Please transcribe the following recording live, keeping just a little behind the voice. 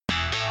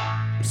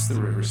It's the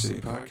River City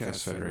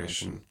Podcast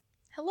Federation.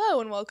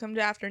 Hello and welcome to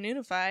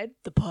Afternoonified,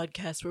 the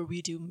podcast where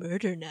we do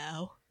murder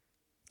now.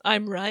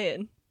 I'm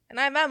Ryan. and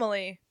I'm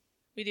Emily.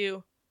 We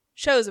do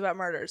shows about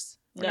murders.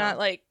 We're not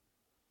like...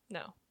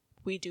 No,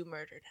 we do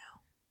murder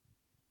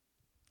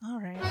now.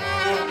 All right.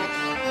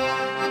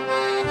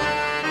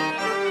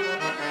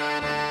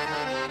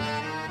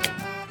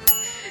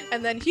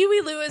 And then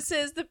Huey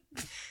Lewis's The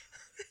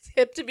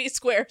Hip to Be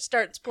Square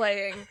starts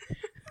playing.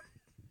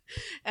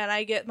 And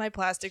I get my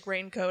plastic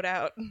raincoat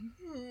out.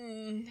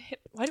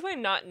 Why do I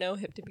not know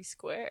Hip to Be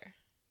Square?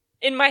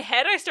 In my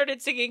head, I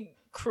started singing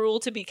Cruel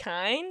to Be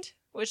Kind,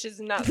 which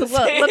is not the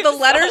same But the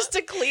letters song.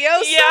 to Cleo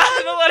song? Yeah,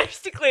 the letters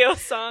to Cleo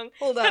song.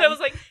 Hold on. And I was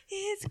like,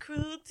 it's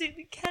cruel to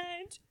be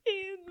kind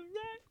in the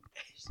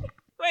right.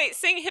 Wait,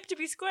 sing Hip to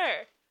Be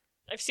Square.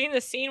 I've seen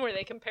the scene where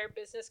they compare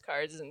business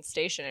cards and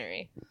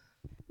stationery.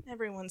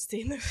 Everyone's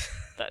seen this.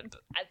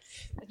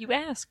 You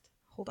asked.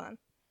 Hold on.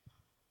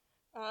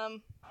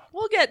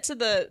 We'll get to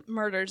the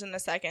murders in a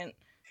second.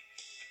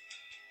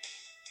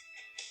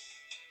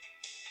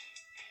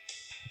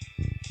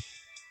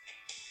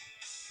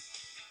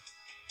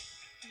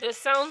 This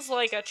sounds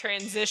like a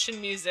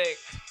transition music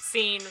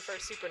scene for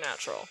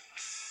Supernatural.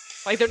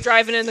 Like they're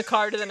driving in the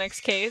car to the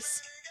next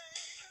case.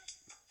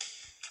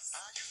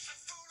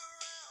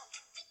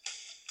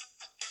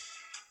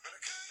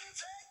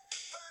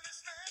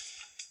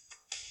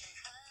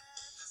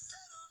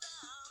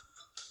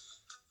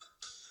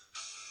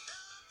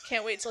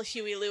 Can't wait till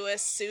Huey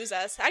Lewis sues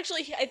us.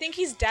 Actually, I think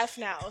he's deaf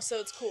now, so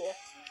it's cool.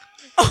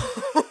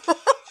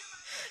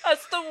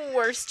 That's the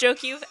worst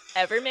joke you've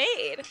ever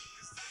made.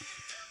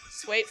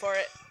 Just wait for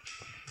it.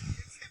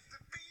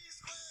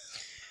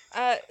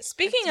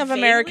 Speaking of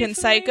American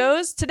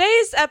Psychos,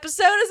 today's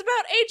episode is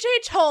about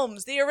H.H.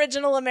 Holmes, the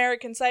original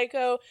American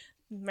Psycho,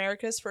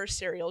 America's first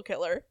serial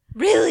killer.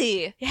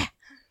 Really? Yeah.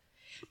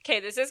 Okay,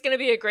 this is going to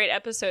be a great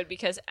episode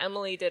because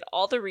Emily did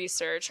all the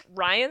research.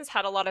 Ryan's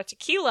had a lot of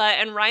tequila,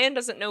 and Ryan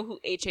doesn't know who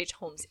H.H.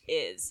 Holmes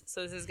is.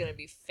 So this is going to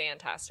be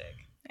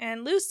fantastic.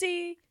 And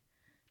Lucy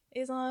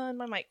is on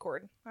my mic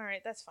cord. All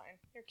right, that's fine.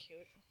 You're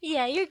cute.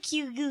 Yeah, you're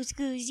cute, Goose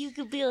Goose. You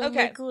could be on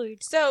my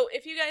cord. So,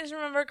 if you guys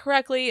remember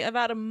correctly,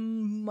 about a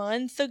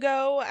month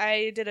ago,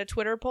 I did a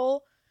Twitter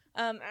poll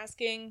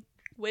asking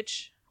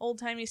which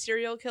old-timey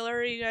serial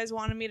killer you guys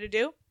wanted me to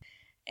do.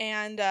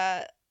 And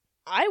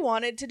I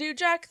wanted to do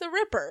Jack the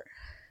Ripper.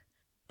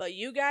 But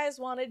you guys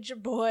wanted your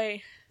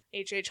boy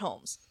H.H.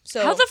 Holmes.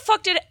 So how the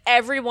fuck did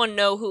everyone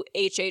know who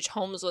H.H.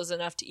 Holmes was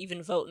enough to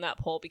even vote in that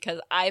poll? Because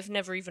I've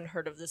never even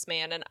heard of this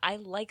man, and I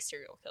like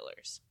serial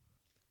killers.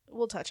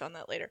 We'll touch on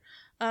that later.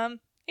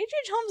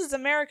 H.H. Holmes is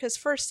America's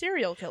first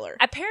serial killer.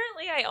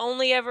 Apparently,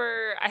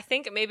 I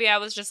think maybe I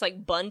was just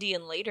like Bundy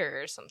and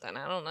later or something.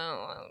 I don't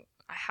know.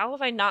 How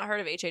have I not heard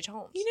of H.H.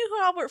 Holmes? You knew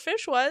who Albert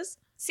Fish was.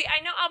 See,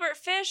 I know Albert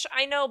Fish,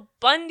 I know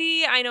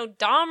Bundy, I know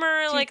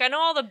Dahmer, I know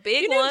all the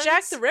big ones. You knew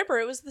Jack the Ripper.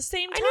 It was the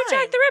same time. I knew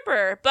Jack the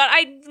Ripper, but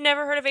I've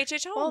never heard of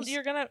H.H. Holmes. Well,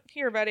 you're going to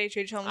hear about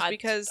H.H. Holmes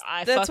because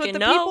I that's what the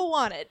people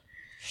wanted.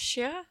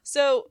 Yeah.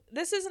 So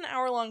this is an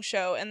hour-long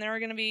show, and there are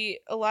going to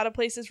be a lot of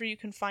places where you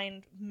can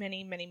find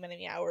many, many,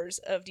 many hours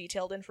of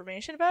detailed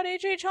information about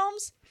H.H.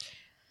 Holmes.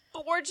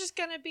 But we're just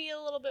going to be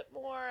a little bit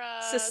more...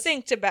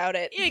 succinct about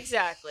it.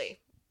 Exactly.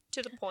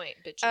 To the point,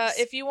 bitches.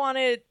 If you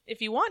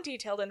want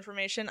detailed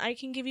information, I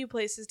can give you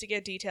places to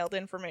get detailed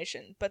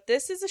information. But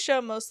this is a show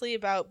mostly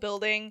about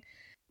building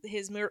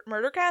his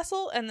murder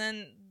castle, and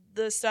then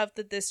the stuff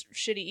that this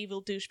shitty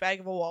evil douchebag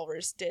of a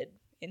walrus did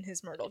in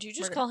his murder. Did you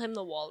just call him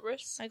the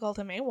walrus? I called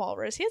him a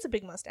walrus. He has a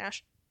big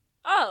mustache.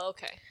 Oh,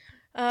 okay.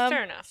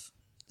 Fair enough.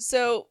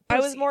 So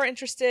I was more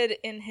interested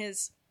in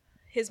his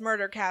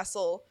murder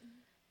castle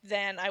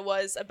than I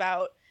was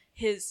about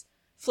his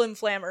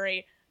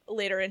flimflammery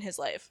later in his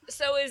life.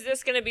 So is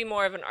this going to be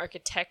more of an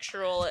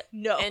architectural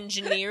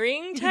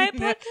engineering type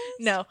podcast?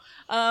 No.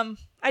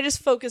 I just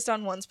focused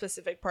on one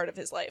specific part of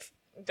his life.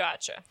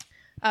 Gotcha.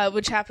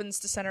 Which happens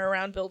to center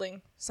around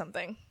building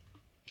something.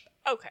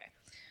 Okay.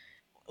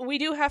 We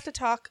do have to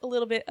talk a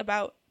little bit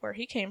about where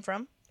he came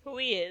from. Who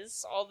he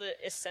is, all the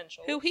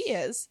essentials. Who he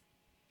is.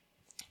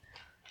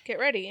 Get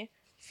ready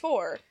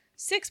for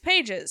 6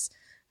 pages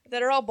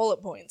that are all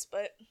bullet points,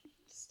 but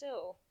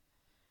still.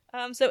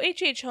 So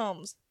H.H.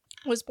 Holmes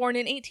was born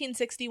in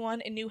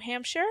 1861 in New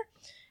Hampshire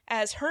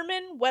as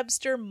Herman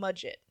Webster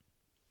Mudgett.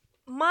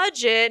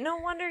 Mudgett? No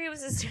wonder he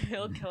was a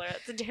serial killer.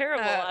 That's a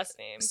terrible last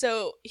name.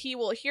 So he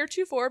will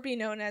heretofore be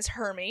known as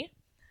Hermie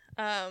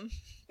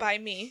by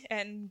me,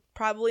 and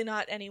probably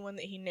not anyone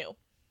that he knew.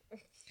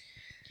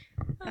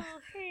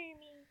 Hermie.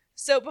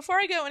 So before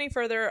I go any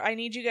further, I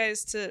need you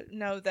guys to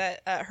know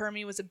that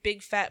Hermie was a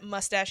big, fat,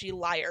 mustachy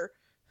liar.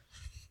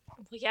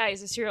 Well, yeah,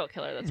 he's a serial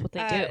killer. That's what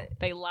they do.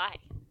 They lie.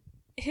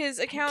 His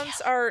accounts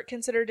are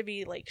considered to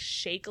be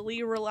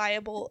shakily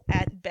reliable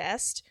at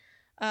best.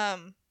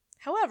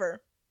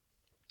 However,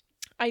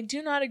 I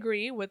do not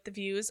agree with the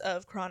views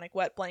of chronic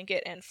wet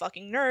blanket and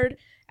fucking nerd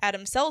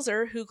Adam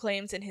Selzer, who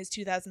claims in his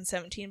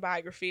 2017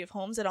 biography of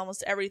Holmes that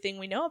almost everything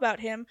we know about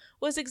him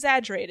was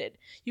exaggerated.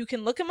 You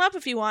can look him up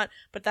if you want,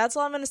 but that's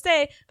all I'm going to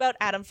say about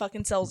Adam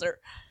fucking Selzer.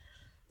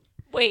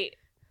 Wait,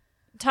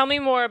 tell me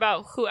more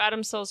about who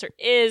Adam Selzer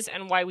is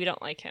and why we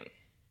don't like him.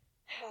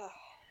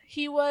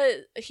 He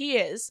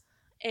is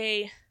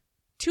a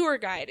tour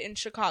guide in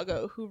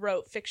Chicago who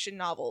wrote fiction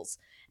novels.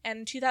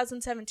 And in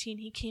 2017,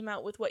 he came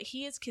out with what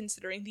he is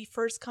considering the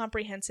first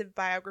comprehensive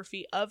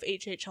biography of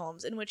H.H.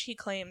 Holmes, in which he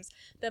claims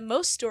that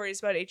most stories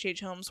about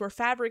H.H. Holmes were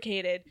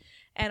fabricated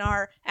and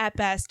are, at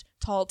best,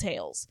 tall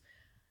tales.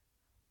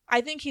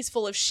 I think he's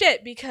full of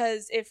shit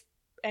because if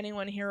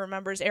anyone here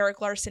remembers,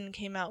 Eric Larson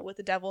came out with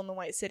The Devil in the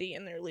White City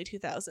in the early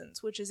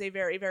 2000s, which is a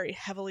very, very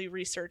heavily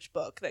researched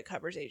book that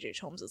covers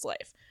H.H. Holmes'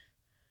 life.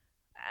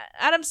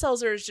 Adam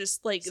Selzer is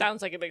just like...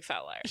 Sounds like a big fat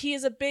liar. He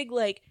is a big,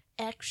 like,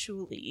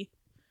 actually...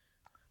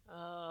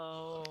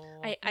 Oh.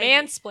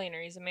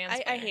 Mansplainer. He's a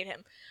mansplainer. I hate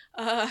him.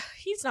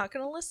 He's not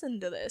going to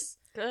listen to this.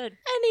 Good.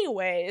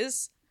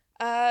 Anyways,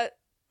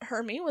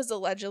 Hermie was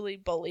allegedly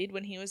bullied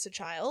when he was a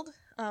child.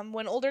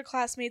 When older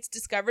classmates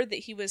discovered that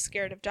he was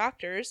scared of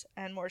doctors,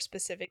 and more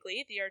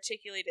specifically, the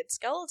articulated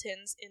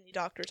skeletons in the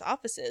doctor's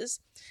offices,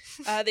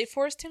 they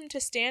forced him to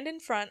stand in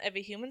front of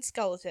a human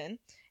skeleton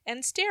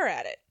and stare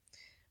at it.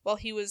 While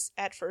he was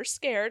at first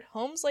scared,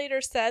 Holmes later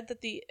said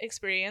that the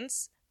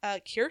experience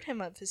cured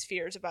him of his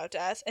fears about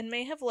death and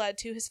may have led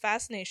to his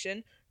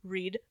fascination,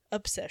 read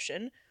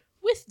obsession,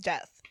 with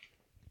death.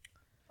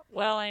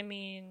 Well, I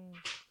mean,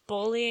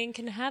 bullying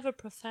can have a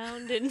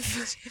profound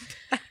impact.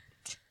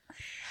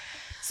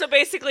 So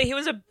basically, he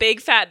was a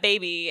big fat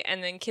baby,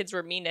 and then kids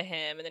were mean to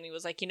him, and then he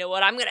was like, you know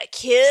what, I'm gonna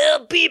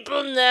kill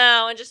people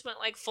now, and just went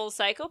like full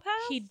psychopath?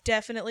 He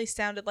definitely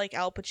sounded like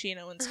Al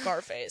Pacino in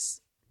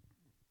Scarface.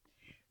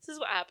 This is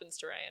what happens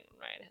to Ryan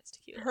when Ryan has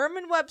tequila.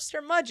 Herman Webster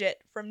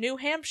Mudgett from New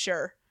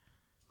Hampshire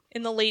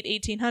in the late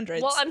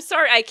 1800s. Well, I'm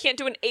sorry, I can't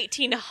do an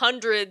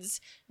 1800s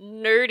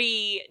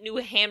nerdy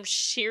New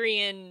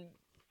Hampshirean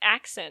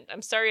accent.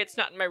 I'm sorry, it's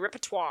not in my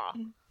repertoire.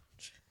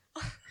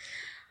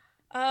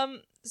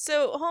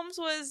 So Holmes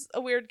was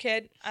a weird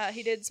kid.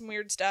 He did some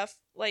weird stuff,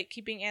 like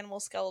keeping animal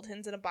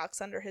skeletons in a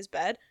box under his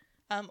bed.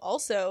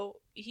 Also,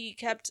 he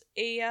kept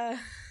a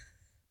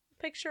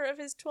picture of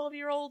his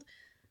 12-year-old,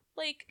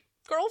 like,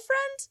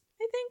 girlfriend,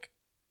 I think,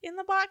 in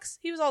the box.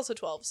 He was also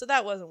 12, so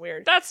that wasn't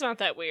weird. That's not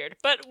that weird.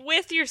 But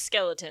with your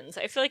skeletons,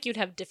 I feel like you'd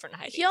have different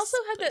hiding. He also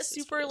had that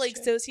super, like,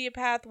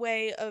 sociopath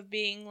way of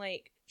being,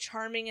 like,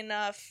 charming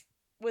enough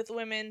with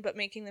women, but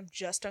making them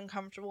just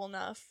uncomfortable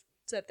enough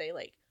so that they,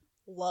 like,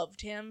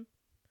 loved him.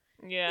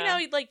 Yeah. You know,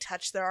 he'd, like,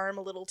 touch their arm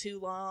a little too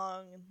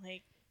long, and,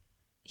 like...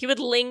 He would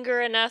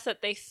linger enough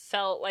that they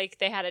felt like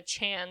they had a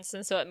chance,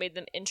 and so it made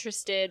them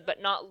interested,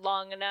 but not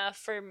long enough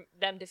for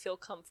them to feel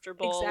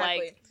comfortable.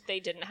 Exactly. Like,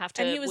 they didn't have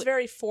to... And he was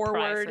very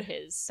forward, for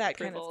his that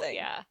approval. kind of thing.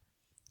 Yeah.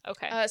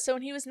 Okay. So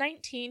when he was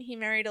 19, he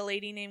married a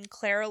lady named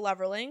Clara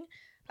Leverling.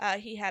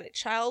 He had a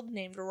child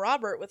named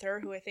Robert with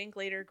her, who I think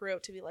later grew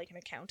up to be, like, an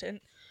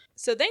accountant.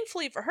 So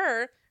thankfully for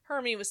her,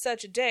 Hermie was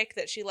such a dick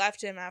that she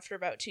left him after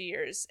about 2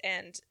 years,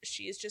 and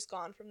she is just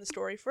gone from the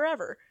story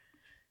forever.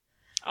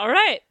 All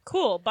right,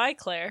 cool. Bye,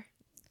 Claire.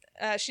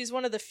 She's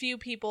one of the few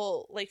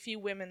people, like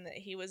few women that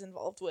he was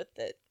involved with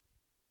that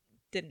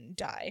didn't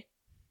die.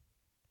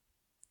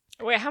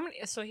 Wait, how many?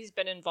 So he's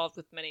been involved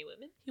with many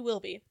women? He will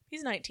be.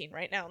 He's 19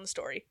 right now in the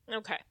story.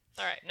 Okay.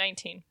 All right,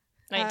 19.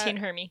 19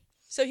 Hermie.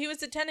 So he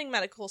was attending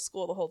medical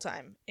school the whole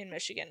time in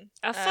Michigan.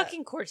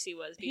 Fucking course he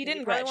was. He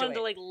didn't probably graduate. wanted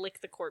to, like,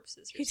 lick the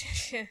corpses. He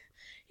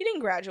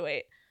didn't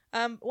graduate.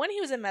 When he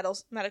was in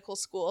medical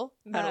school...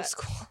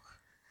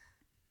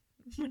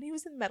 When he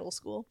was in medical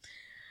school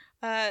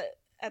at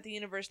the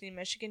University of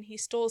Michigan, he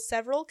stole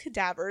several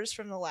cadavers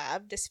from the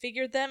lab,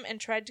 disfigured them, and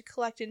tried to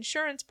collect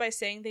insurance by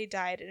saying they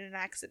died in an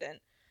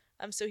accident.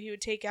 So he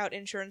would take out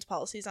insurance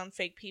policies on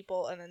fake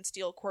people and then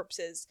steal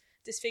corpses,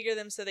 disfigure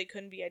them so they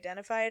couldn't be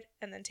identified,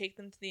 and then take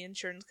them to the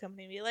insurance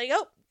company and be like,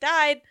 oh,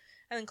 died,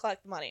 and then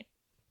collect the money.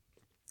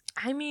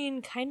 I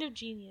mean, kind of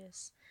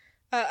genius.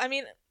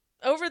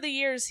 Over the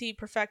years, he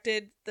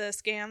perfected the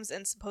scams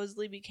and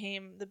supposedly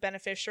became the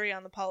beneficiary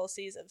on the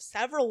policies of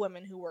several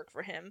women who worked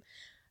for him,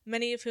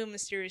 many of whom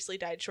mysteriously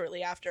died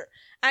shortly after.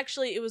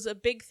 Actually, it was a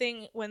big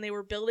thing when they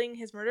were building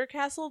his murder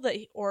castle,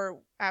 or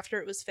after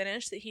it was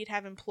finished, that he'd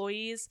have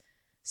employees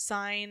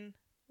sign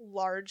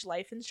large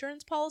life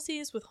insurance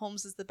policies with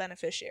Holmes as the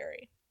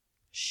beneficiary.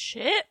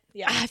 Shit.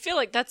 Yeah. I feel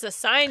like that's a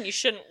sign you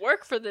shouldn't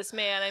work for this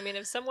man. I mean,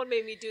 if someone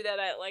made me do that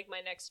at, like, my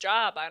next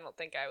job, I don't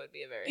think I would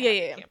be a very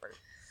happy camper.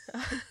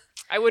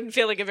 I wouldn't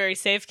feel like a very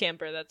safe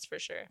camper, that's for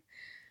sure.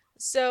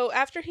 So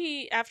after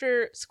he left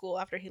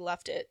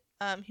it,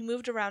 he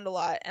moved around a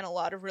lot, and a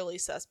lot of really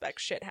suspect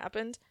shit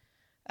happened.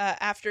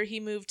 After he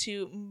moved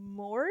to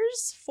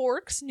Moores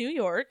Forks, New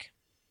York.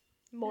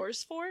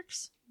 Moores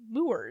Forks?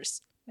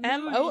 Moores.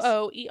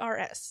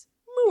 Moors.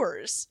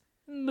 Moores.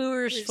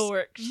 Moores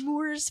Forks.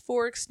 Moores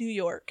Forks, New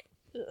York.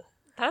 Ugh.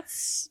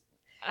 That's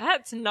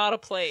That's not a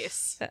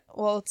place.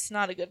 Well, it's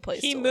not a good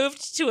place He to live.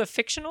 moved to a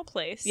fictional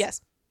place.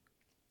 Yes.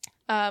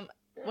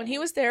 When he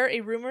was there,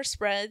 a rumor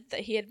spread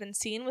that he had been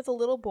seen with a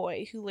little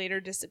boy who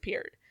later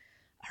disappeared.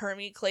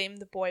 Hermie claimed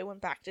the boy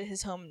went back to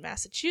his home in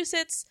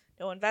Massachusetts.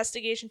 No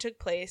investigation took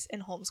place,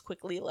 and Holmes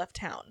quickly left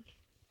town.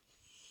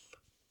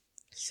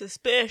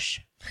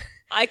 Suspicious.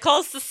 I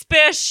call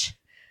suspicious.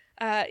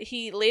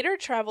 He later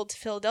traveled to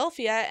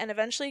Philadelphia and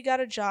eventually got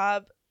a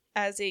job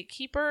as a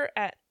keeper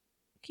at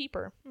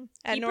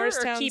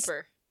Norristown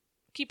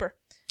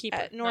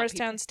at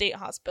Norristown State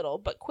Hospital,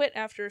 but quit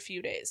after a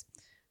few days.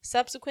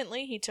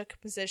 Subsequently, he took a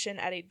position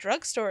at a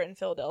drugstore in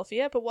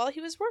Philadelphia, but while he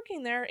was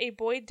working there, a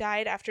boy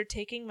died after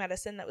taking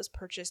medicine that was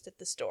purchased at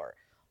the store.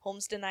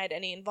 Holmes denied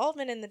any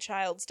involvement in the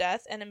child's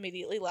death and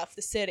immediately left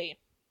the city.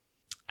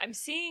 I'm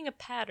seeing a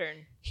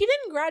pattern. He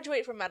didn't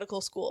graduate from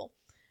medical school,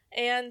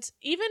 and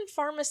even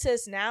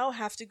pharmacists now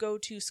have to go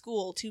to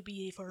school to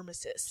be a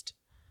pharmacist.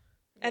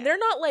 Yeah. And they're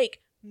not,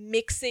 like,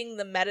 mixing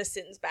the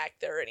medicines back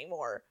there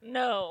anymore.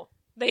 No.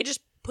 They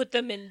just put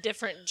them in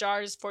different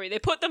jars for you. They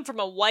put them from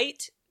a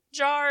white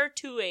jar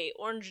to a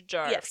orange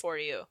jar for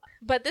you.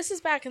 But this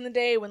is back in the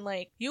day when,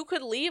 like, you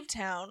could leave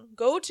town,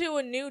 go to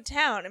a new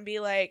town, and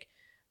be like,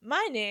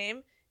 my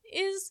name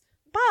is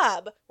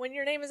Bob, when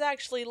your name is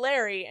actually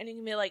Larry, and you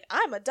can be like,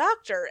 I'm a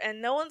doctor,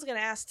 and no one's gonna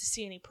ask to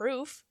see any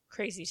proof.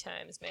 Crazy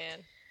times,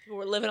 man. People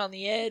were living on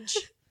the edge.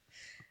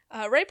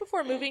 Right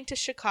before moving to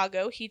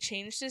Chicago, he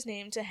changed his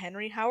name to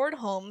Henry Howard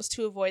Holmes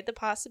to avoid the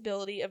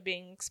possibility of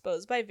being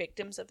exposed by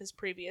victims of his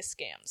previous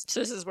scams. So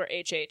this is where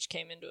HH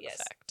came into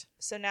effect.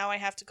 So now I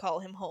have to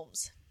call him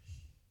Holmes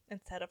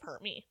instead of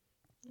Hermie.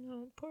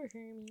 Oh, poor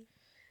Hermie.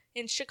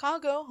 In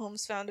Chicago,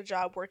 Holmes found a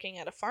job working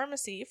at a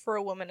pharmacy for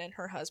a woman and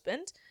her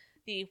husband.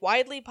 The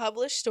widely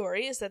published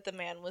story is that the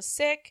man was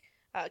sick,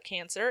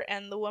 cancer,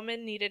 and the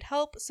woman needed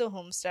help, so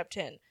Holmes stepped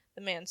in.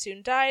 The man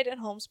soon died,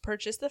 and Holmes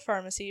purchased the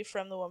pharmacy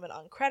from the woman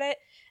on credit,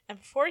 and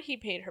before he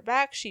paid her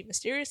back, she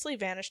mysteriously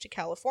vanished to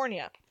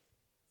California.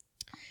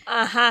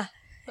 Uh-huh.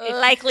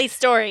 Likely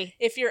story.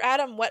 If you're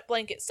Adam Wet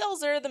Blanket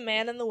Seltzer, the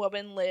man and the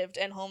woman lived,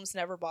 and Holmes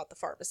never bought the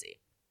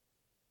pharmacy.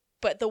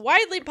 But the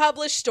widely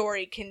published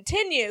story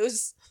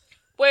continues.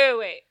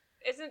 Wait.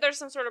 Isn't there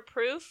some sort of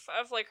proof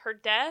of, like, her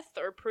death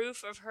or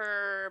proof of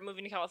her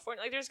moving to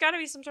California? Like, there's got to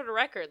be some sort of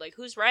record. Like,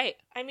 who's right?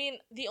 I mean,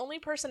 the only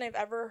person I've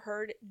ever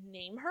heard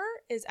name her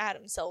is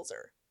Adam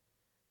Seltzer.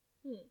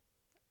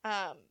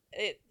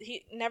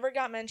 He never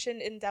got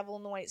mentioned in Devil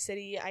in the White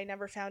City. I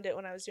never found it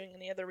when I was doing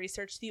any other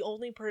research. The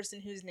only person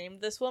who's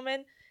named this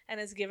woman and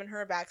has given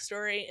her a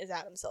backstory is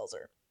Adam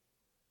Seltzer.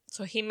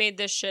 So he made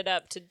this shit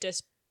up to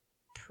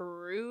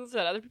disprove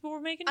that other people were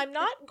making it? I'm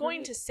not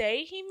going to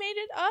say he made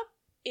it up.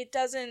 It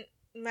doesn't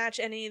match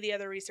any of the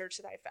other research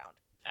that I found.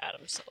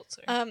 Adam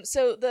Seltzer.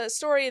 So the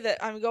story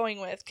that I'm going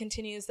with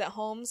continues that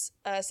Holmes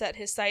set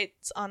his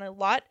sights on a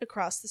lot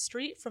across the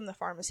street from the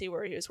pharmacy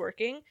where he was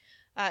working,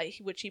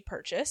 which he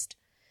purchased.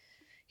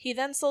 He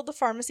then sold the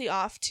pharmacy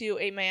off to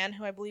a man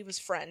who I believe was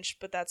French,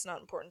 but that's not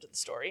important to the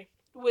story,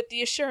 with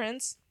the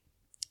assurance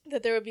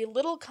that there would be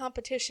little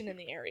competition in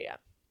the area.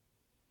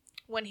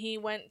 When he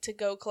went to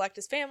go collect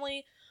his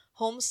family,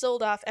 Holmes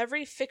sold off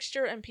every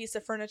fixture and piece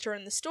of furniture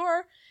in the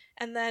store,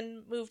 and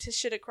then moved his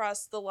shit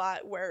across the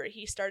lot where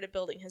he started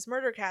building his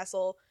murder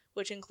castle,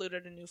 which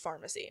included a new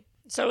pharmacy.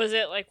 So is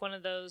it like one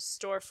of those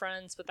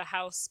storefronts with a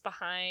house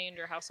behind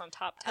or house on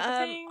top type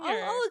of thing?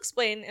 I'll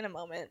explain in a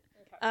moment.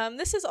 Okay.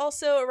 This is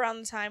also around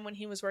the time when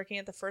he was working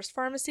at the first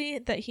pharmacy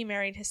that he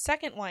married his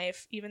second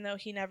wife, even though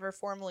he never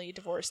formally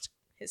divorced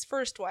his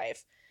first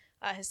wife.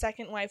 His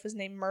second wife was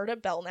named Myrta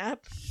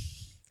Belknap.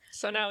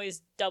 So now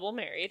he's double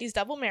married. He's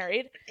double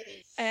married.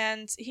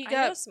 And he got...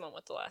 I know someone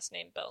with the last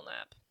name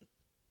Belknap.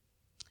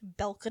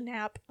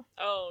 Belknap.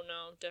 Oh,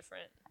 no,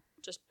 different.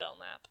 Just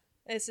Belknap.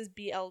 This is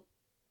Belknap.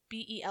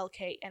 Oh,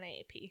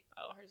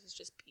 hers is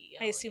just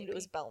Belknap. I assumed it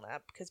was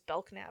Belknap because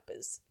Belknap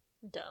is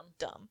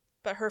dumb.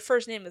 But her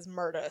first name is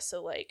Myrta,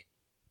 so like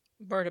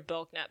Myrta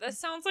Belknap. That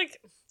sounds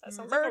like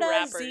Myrta like a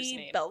rapper's Z.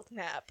 name.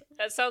 Belknap.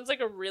 That sounds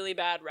like a really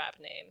bad rap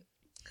name.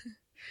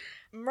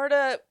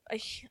 Myrta,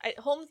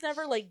 Holmes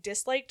never like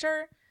disliked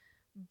her,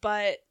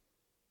 but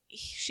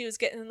she was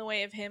getting in the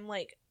way of him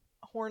like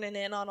horning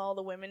in on all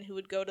the women who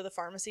would go to the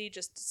pharmacy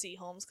just to see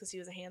Holmes because he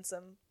was a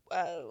handsome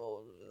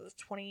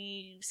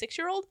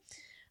 26-year-old.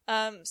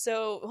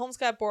 So Holmes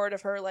got bored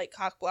of her like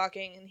cock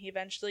blocking, and he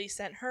eventually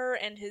sent her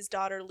and his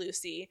daughter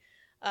Lucy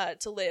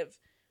to live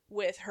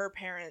with her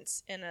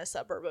parents in a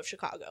suburb of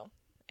Chicago.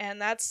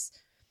 And that's,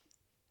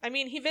 I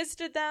mean, he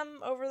visited them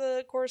over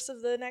the course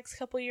of the next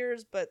couple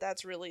years, but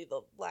that's really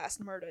the last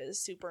Myrta is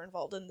super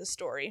involved in the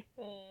story.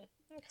 Okay.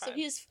 So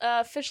he's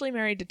officially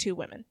married to 2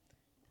 women.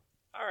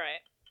 All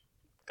right.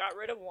 Got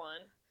rid of 1.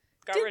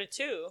 Got rid of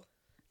 2.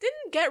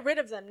 Didn't get rid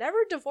of them. Never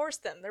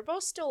divorced them. They're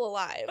both still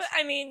alive. But,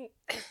 I mean,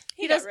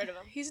 he got rid of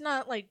them. He's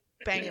not, like,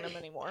 banging them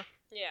anymore.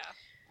 Yeah.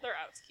 They're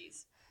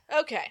outskis.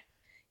 Okay.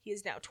 He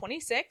is now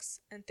 26,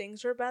 and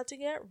things are about to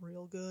get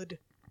real good.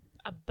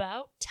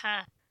 About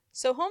time.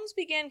 So Holmes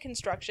began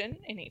construction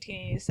in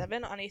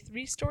 1887 on a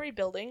 3-story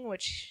building,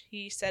 which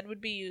he said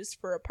would be used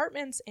for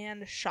apartments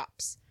and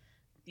shops.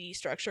 The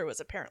structure was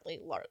apparently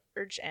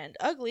large and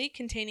ugly,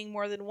 containing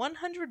more than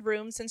 100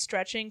 rooms and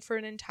stretching for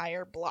an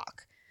entire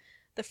block.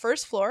 The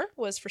first floor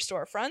was for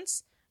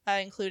storefronts,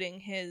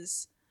 including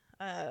his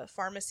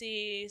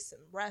pharmacy, some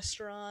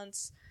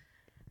restaurants.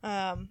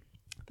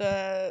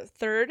 The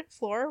third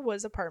floor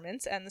was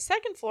apartments, and the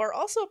second floor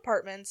also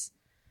apartments.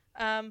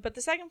 But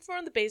the second floor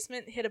and the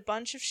basement hid a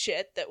bunch of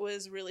shit that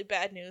was really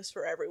bad news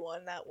for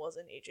everyone. That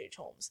wasn't H.H.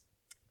 Holmes.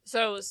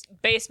 So it was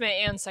basement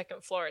and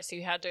second floor. So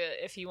you had to,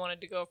 if you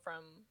wanted to go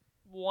from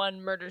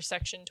one murder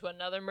section to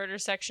another murder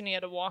section, you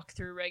had to walk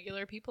through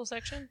regular people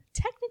section?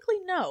 Technically,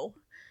 no.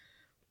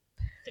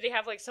 Did he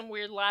have like some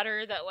weird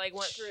ladder that like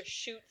went through a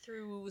chute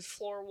through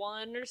floor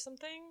 1 or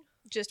something?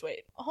 Just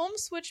wait.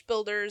 Holmes switched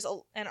builders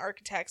and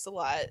architects a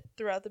lot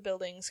throughout the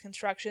building's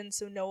construction,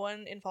 so no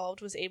one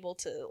involved was able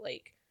to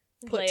like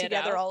put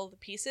together all of the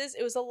pieces.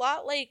 It was a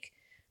lot like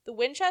the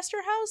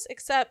Winchester house,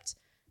 except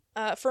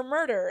for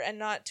murder and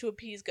not to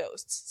appease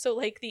ghosts. So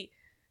like the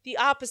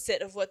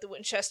opposite of what the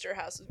Winchester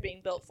house was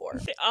being built for.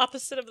 The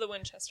opposite of the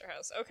Winchester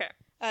house. Okay.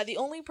 The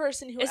only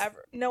person who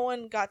no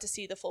one got to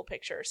see the full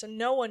picture, so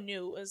no one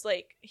knew. It was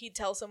like he'd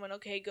tell someone,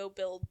 okay, go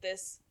build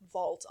this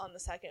vault on the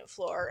second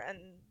floor and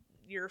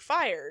you're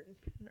fired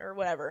or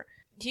whatever.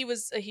 He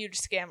was a huge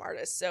scam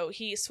artist, so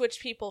he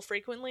switched people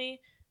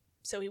frequently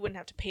so he wouldn't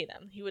have to pay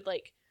them. He would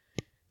like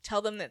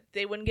tell them that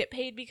they wouldn't get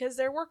paid because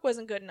their work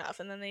wasn't good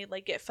enough, and then they'd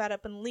like get fed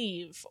up and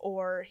leave,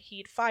 or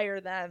he'd fire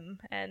them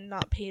and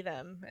not pay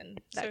them and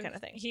that kind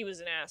of thing. He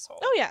was an asshole.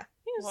 Oh yeah,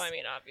 he was. Well, I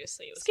mean,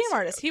 obviously, it was scam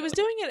artist. He was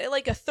doing it at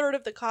like a third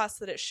of the cost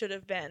that it should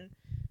have been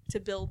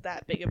to build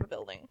that big of a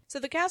building. So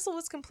the castle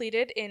was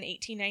completed in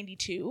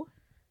 1892,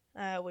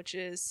 which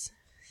is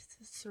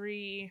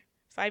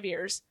 5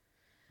 years,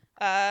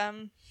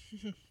 and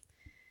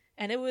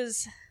it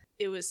was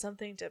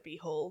something to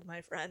behold, my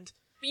friend.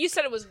 But you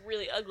said it was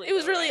really ugly. It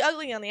was really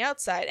ugly on the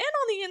outside and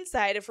on the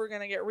inside, if we're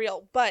going to get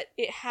real. But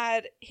it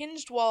had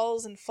hinged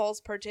walls and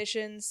false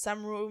partitions.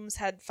 Some rooms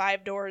had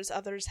 5 doors,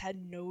 others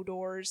had no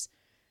doors.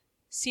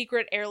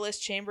 Secret airless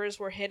chambers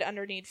were hid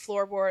underneath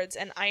floorboards,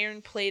 and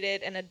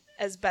iron-plated and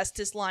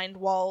asbestos-lined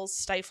walls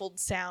stifled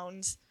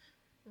sounds.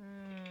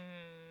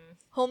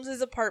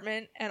 Holmes's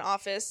apartment and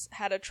office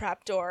had a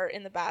trapdoor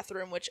in the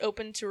bathroom, which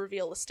opened to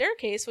reveal a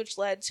staircase, which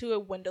led to a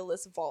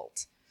windowless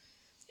vault.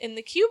 In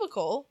the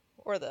cubicle,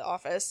 or the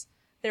office,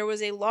 there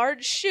was a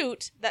large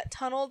chute that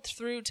tunneled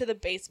through to the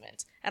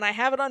basement, and I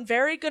have it on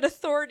very good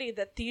authority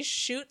that these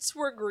chutes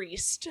were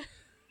greased.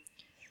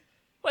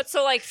 What,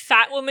 so like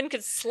fat women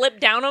could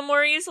slip down them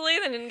more easily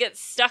than didn't get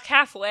stuck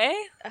halfway?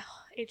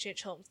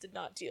 H.H. Holmes did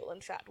not deal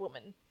in fat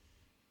women.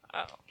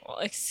 Oh, well,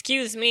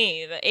 excuse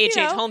me. The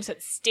H.H. Holmes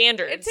had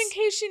standards. It's in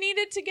case you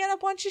needed to get a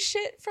bunch of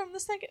shit from the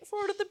second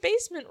floor to the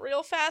basement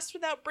real fast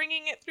without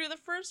bringing it through the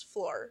first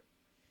floor.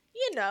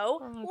 You know,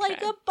 okay.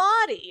 Like a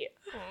body.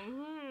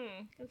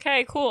 Mm-hmm.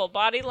 Okay, cool.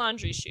 Body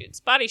laundry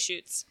chutes. Body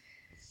chutes.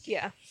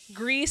 Yeah.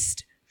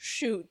 Greased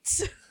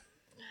chutes. Oh,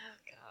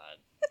 God.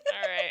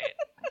 All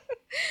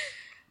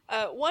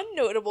right. One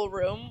notable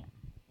room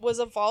was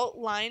a vault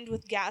lined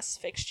with gas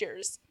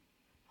fixtures.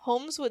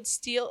 Holmes would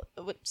steal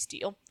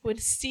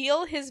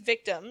his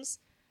victims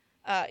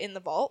in the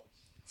vault,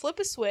 flip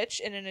a switch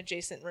in an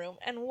adjacent room,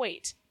 and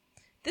wait.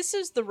 This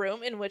is the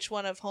room in which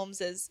one of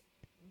Holmes's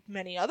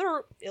many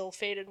other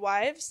ill-fated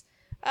wives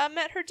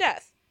met her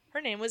death.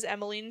 Her name was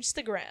Emmeline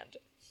Cigrand.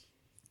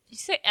 Did you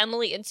say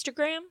Emily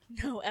Instagram?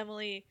 No,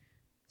 Emily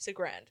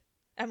Cigrand.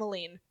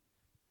 Emmeline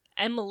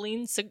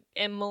Instagram.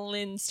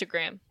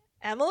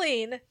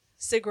 Emmeline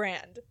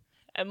Cigrand.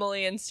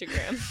 Emily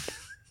Instagram.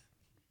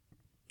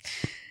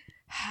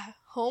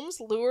 Holmes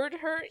lured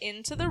her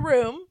into the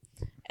room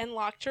and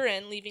locked her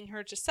in, leaving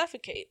her to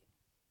suffocate.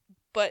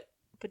 But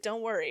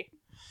don't worry.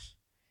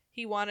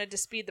 He wanted to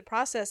speed the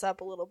process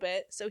up a little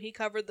bit, so he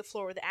covered the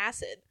floor with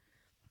acid.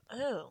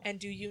 Oh. And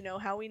do you know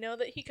how we know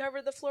that he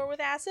covered the floor with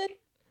acid?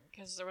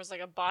 Because there was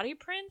like a body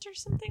print or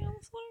something on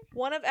the floor?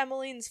 One of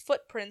Emmeline's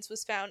footprints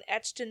was found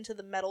etched into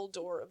the metal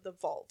door of the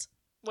vault.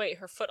 Wait,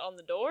 her foot on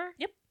the door?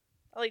 Yep.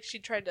 Like she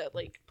tried to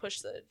like push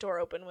the door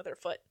open with her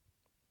foot.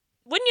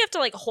 Wouldn't you have to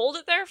like hold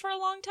it there for a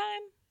long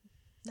time?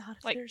 Not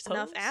if like there's pose?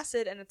 enough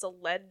acid and it's a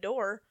lead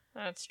door.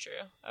 That's true.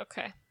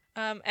 Okay.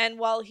 And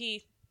while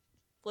he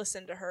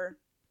listened to her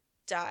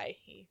die,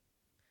 he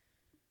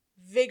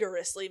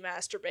vigorously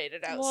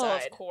masturbated outside. Well,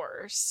 of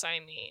course. I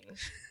mean,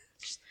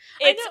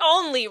 it's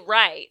only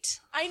right.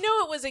 I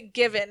know it was a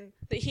given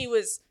that he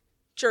was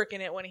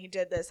jerking it when he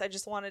did this. I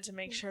just wanted to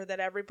make sure that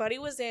everybody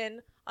was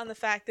in on the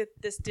fact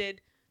that this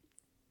did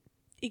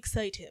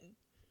excite him.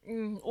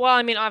 Well,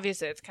 I mean,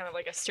 obviously, it's kind of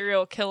like a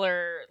serial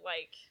killer,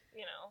 like,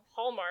 you know,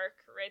 hallmark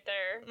right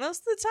there.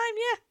 Most of the time,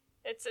 yeah.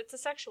 It's a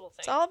sexual thing.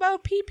 It's all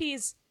about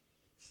pee-pees.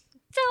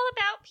 It's all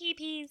about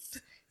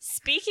pee-pees.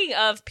 Speaking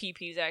of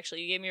pee-pees,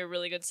 actually, you gave me a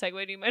really good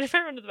segue. Do you mind if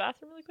I run to the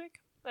bathroom really quick?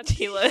 That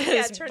tequila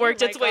has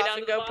worked its way down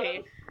to the bottom.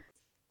 pee.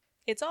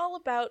 It's all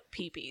about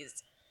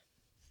pee-pees.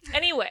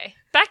 Anyway,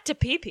 back to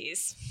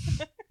pee-pees.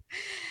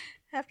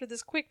 After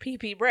this quick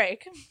pee-pee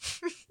break,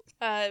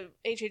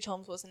 H.H.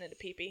 Holmes wasn't into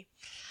pee-pee.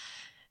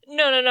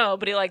 No,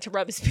 but he liked to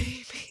rub his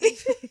pee-pee.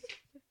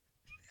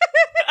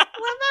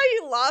 Love how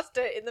you lost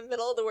it in the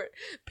middle of the word.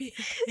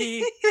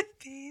 Pee-pee.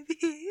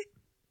 Pee-pee.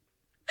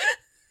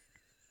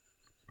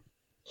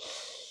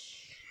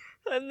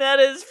 And that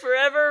is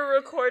forever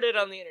recorded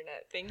on the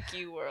internet. Thank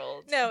you,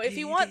 world. No, if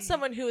you want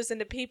someone who is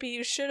into pee-pee,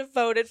 you should have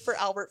voted for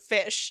Albert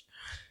Fish.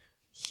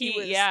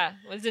 He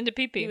was into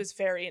pee-pee. He was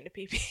very into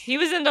pee-pee. He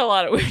was into a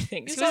lot of weird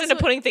things. He was into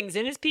putting things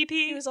in his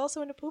pee-pee. He was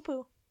also into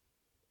poo-poo.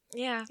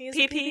 Yeah. He was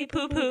Pee-pee, a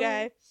poo-poo poo-poo.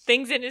 guy.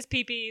 Things in his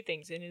pee-pee,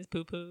 things in his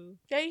poo-poo.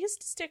 Yeah, he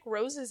used to stick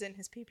roses in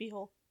his pee-pee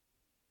hole.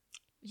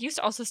 He used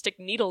to also stick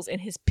needles in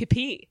his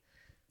pee-pee.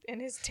 In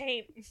his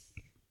taint.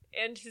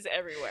 And his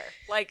everywhere.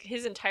 Like,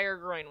 his entire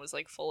groin was,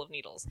 like, full of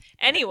needles.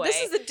 Anyway.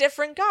 This is a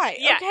different guy.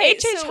 Yeah, okay,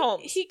 H.H. so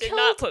Holmes did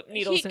not put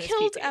needles in his He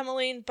killed pee-pee.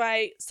 Emmeline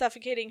by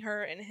suffocating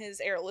her in his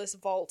airless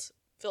vault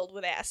filled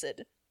with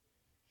acid.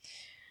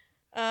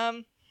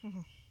 Where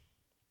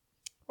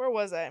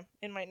was I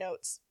in my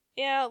notes?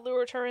 Yeah,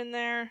 lured her in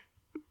there.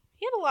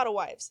 He had a lot of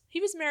wives. He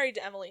was married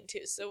to Emmeline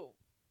too, so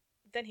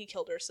then he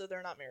killed her, so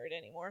they're not married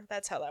anymore.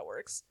 That's how that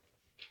works.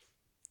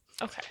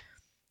 Okay.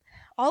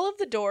 All of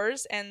the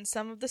doors and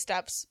some of the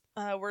steps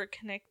were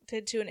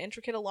connected to an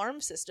intricate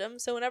alarm system,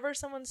 so whenever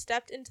someone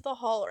stepped into the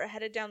hall or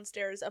headed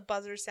downstairs, a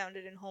buzzer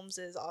sounded in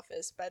Holmes's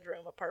office,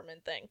 bedroom,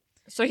 apartment thing.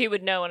 So he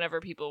would know whenever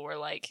people were,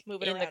 like,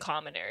 Moving in the around.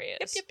 common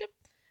areas. Yep.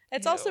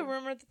 It's also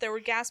rumored that there were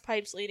gas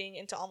pipes leading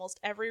into almost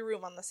every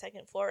room on the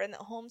second floor, and that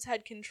Holmes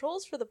had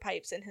controls for the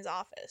pipes in his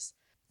office.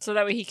 So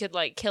that way he could,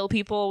 like, kill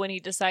people when he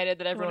decided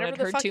that everyone Whenever had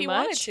the heard fuck too he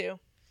much. wanted to.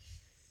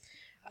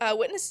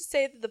 Witnesses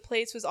say that the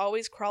place was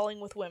always crawling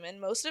with women,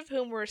 most of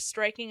whom were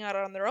striking out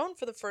on their own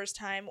for the first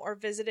time or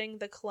visiting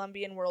the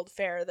Columbian World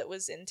Fair that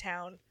was in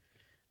town.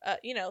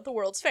 The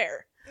World's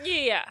Fair.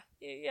 Yeah.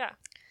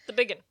 The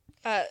big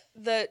one.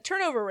 The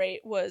turnover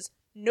rate was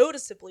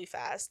noticeably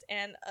fast,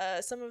 and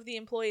some of the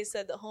employees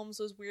said that Holmes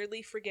was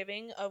weirdly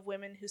forgiving of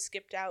women who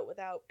skipped out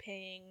without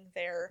paying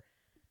their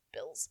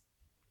bills.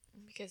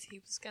 Because he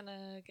was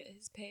gonna get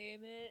his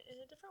payment in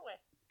a different way.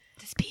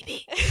 This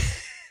pee-pee.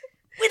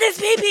 With his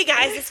pee-pee,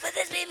 guys! It's with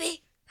his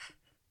pee-pee!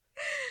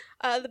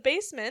 The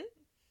basement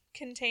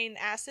contained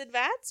acid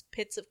vats,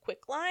 pits of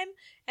quicklime,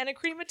 and a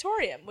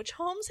crematorium, which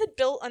Holmes had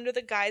built under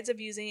the guise of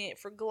using it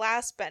for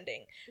glass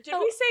bending. Did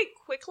we say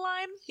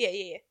quicklime?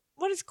 Yeah.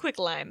 What is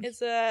quicklime?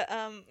 It's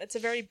a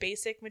very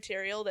basic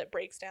material that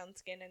breaks down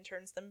skin and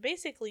turns them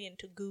basically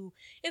into goo.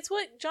 It's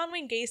what John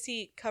Wayne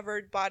Gacy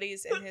covered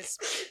bodies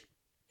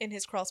in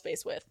his crawl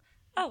space with.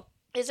 Oh.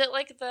 Is it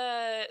like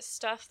the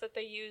stuff that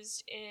they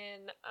used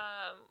in,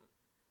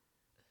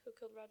 Who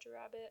Killed Roger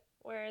Rabbit?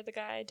 Where the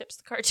guy dips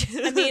the cartoons.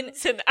 I mean, in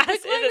acid,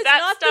 quicklime is that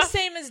not stuff. the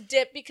same as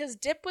dip, because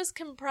dip was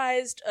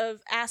comprised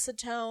of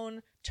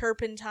acetone,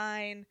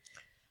 turpentine.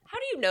 How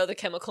do you know the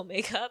chemical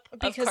makeup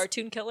of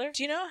Cartoon Killer?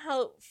 Do you know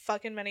how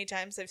fucking many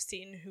times I've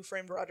seen Who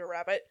Framed Roger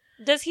Rabbit?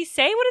 Does he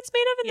say what it's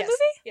made of in the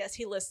movie? Yes,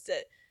 he lists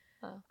it.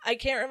 Oh. I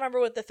can't remember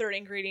what the third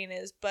ingredient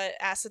is, but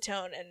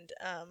acetone and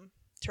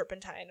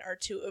turpentine are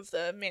two of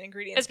the main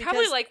ingredients. It's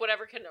probably like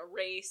whatever can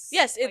erase.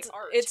 Yes, like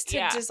art. it's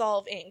to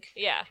dissolve ink.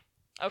 Yeah.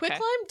 Okay.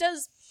 Quicklime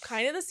does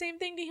kind of the same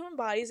thing to human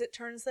bodies. It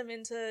turns them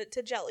into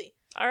jelly.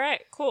 All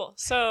right, cool.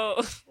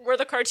 So we're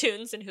the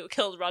cartoons in Who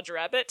Killed Roger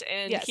Rabbit,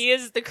 and Yes. he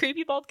is the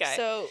creepy bald guy.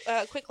 So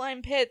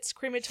quicklime pits,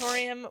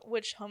 crematorium,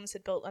 which Holmes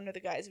had built under the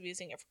guise of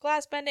using it for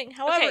glass bending.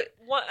 However,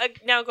 okay,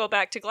 now go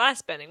back to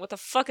glass bending. What the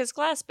fuck is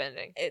glass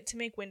bending? to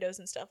make windows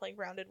and stuff, like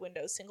rounded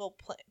windows, single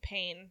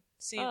pane,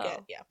 so you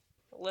get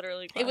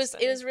Literally glass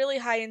it was really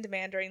high in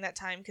demand during that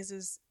time because it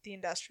was the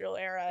industrial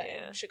era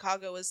and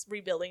Chicago was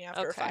rebuilding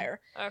after a fire.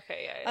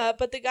 Okay, yeah.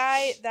 But the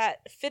guy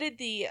that fitted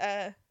the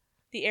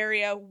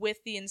area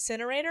with the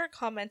incinerator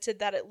commented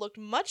that it looked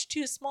much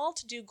too small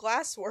to do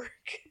glass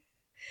work.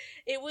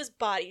 It was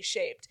body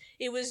shaped.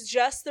 It was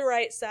just the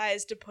right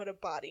size to put a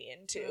body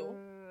into.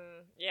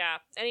 Yeah.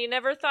 And he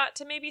never thought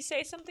to maybe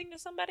say something to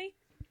somebody?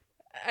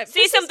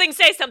 Say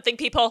something,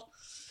 people!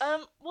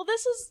 Well,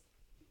 this is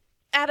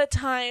at a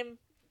time...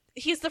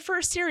 He's the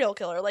first serial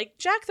killer. Like,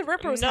 Jack the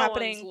Ripper was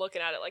happening... No one's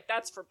looking at it like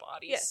that's for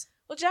bodies. Yeah.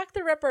 Well, Jack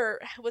the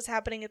Ripper was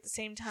happening at the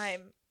same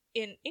time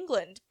in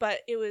England,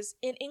 but it was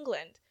in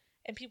England.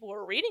 And people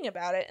were reading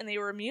about it, and they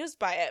were amused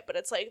by it, but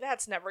it's like,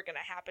 that's never going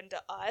to happen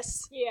to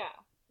us. Yeah.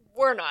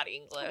 We're not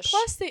English.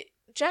 Plus,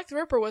 Jack the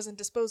Ripper wasn't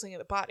disposing of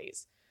the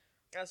bodies.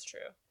 That's true.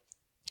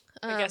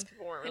 I guess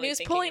people weren't really and he was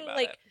thinking pulling, about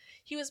like, it.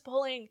 he was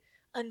pulling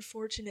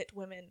unfortunate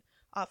women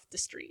off the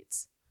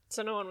streets.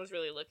 So no one was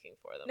really looking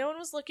for them. No one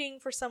was looking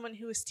for someone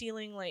who was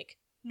stealing, like,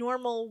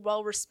 normal,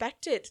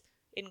 well-respected,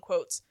 in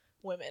quotes,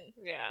 women.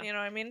 Yeah. You know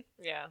what I mean?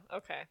 Yeah,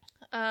 okay.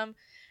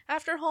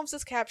 After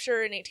Holmes's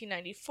capture in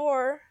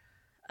 1894,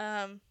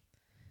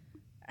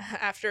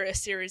 after a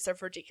series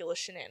of ridiculous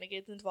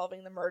shenanigans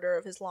involving the murder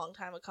of his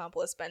longtime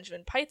accomplice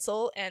Benjamin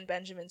Peitzel and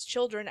Benjamin's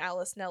children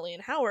Alice, Nellie,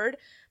 and Howard,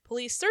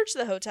 police searched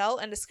the hotel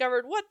and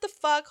discovered what the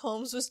fuck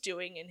Holmes was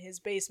doing in his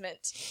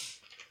basement.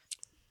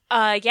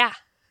 Yeah.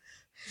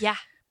 Yeah.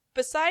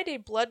 Beside a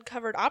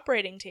blood-covered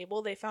operating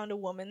table, they found a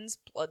woman's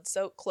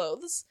blood-soaked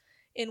clothes.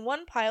 In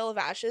one pile of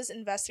ashes,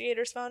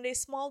 investigators found a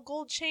small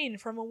gold chain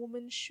from a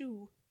woman's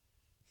shoe.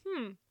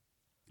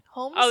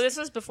 Holmes? Oh, this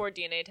was before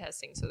DNA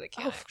testing, so they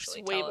can't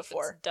actually way tell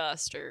before. if it's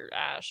dust or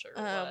ash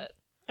or what.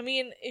 I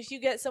mean, if you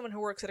get someone who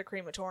works at a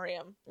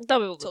crematorium, They'll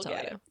be able to they'll tell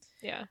get you.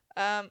 it.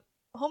 Yeah.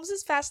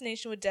 Holmes's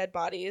fascination with dead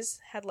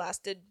bodies had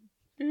lasted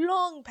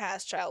long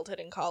past childhood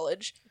and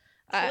college.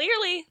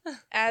 Clearly.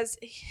 As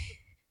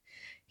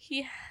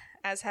he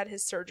had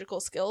his surgical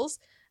skills.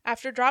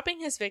 After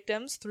dropping his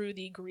victims through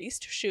the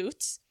greased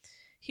chutes,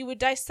 he would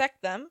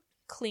dissect them,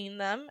 clean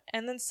them,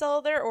 and then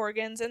sell their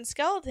organs and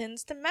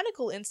skeletons to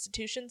medical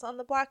institutions on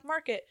the black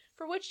market,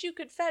 for which you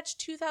could fetch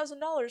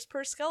 $2,000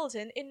 per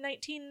skeleton in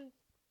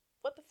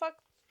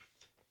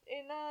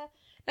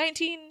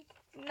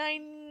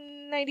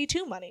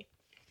 1992 money.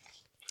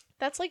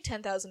 That's like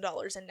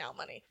 $10,000 in now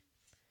money.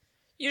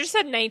 You just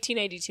said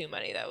 1982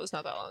 money. That was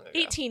not that long ago.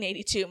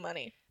 1882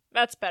 money.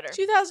 That's better.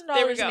 $2,000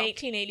 There we in go.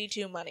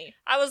 1882 money.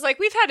 I was like,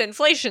 we've had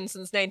inflation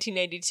since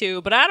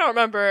 1982, but I don't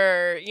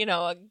remember,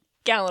 a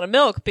gallon of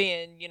milk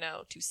being,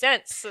 2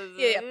 cents.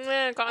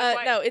 Yeah.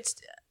 No,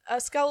 it's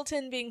a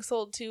skeleton being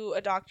sold to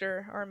a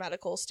doctor or a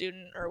medical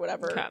student or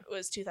whatever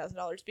was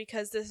 $2,000,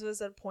 because this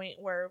was a point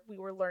where we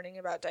were learning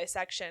about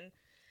dissection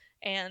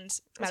and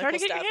It's medical hard to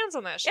get stuff. your hands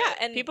on that shit. Yeah,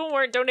 and people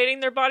weren't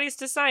donating their bodies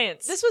to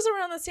science. This was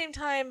around the same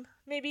time,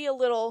 maybe a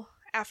little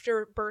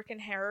after Burke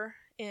and Hare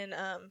in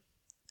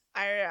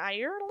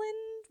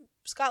Ireland,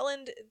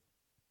 Scotland.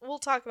 We'll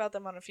talk about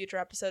them on a future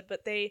episode,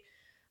 but they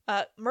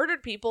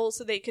murdered people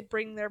so they could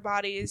bring their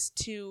bodies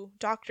to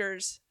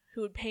doctors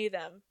who would pay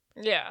them.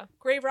 Yeah.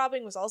 Grave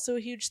robbing was also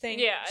a huge thing.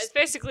 Yeah, it's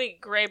basically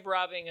grave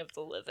robbing of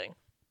the living.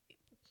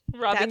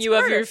 Robbing That's you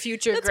murder. of your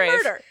future That's grave.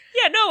 murder.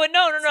 Yeah, no.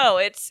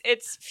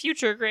 It's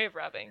future grave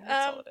robbing.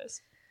 That's all it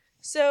is.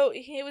 So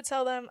he would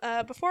sell them.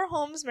 Before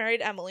Holmes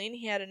married Emmeline,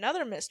 he had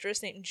another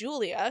mistress named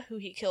Julia, who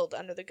he killed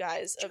under the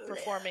guise of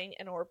performing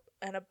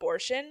an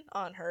abortion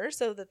on her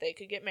so that they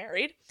could get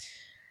married.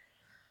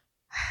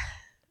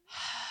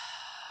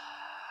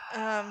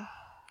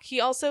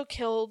 He also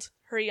killed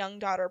her young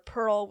daughter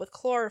Pearl with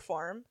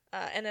chloroform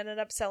and ended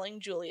up selling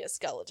Julia's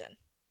skeleton.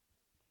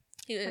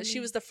 She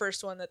was the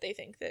first one that they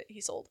think that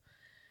he sold.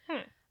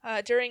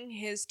 During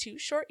his 2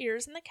 short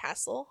years in the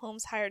castle,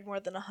 Holmes hired more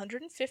than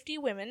 150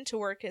 women to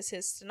work as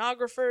his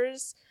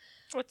stenographers.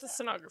 What's a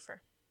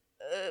stenographer?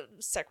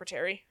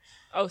 Secretary.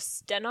 Oh,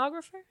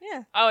 stenographer?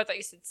 Yeah. Oh, I thought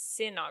you said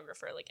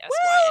synographer, like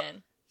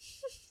S-Y-N.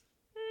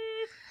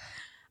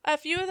 A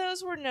few of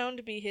those were known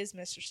to be his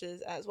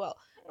mistresses as well.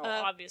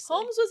 Well, obviously.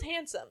 Holmes was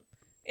handsome.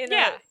 In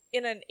an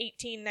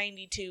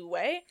 1892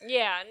 way.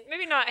 Yeah,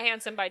 maybe not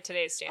handsome by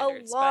today's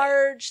standards. A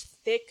large,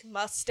 thick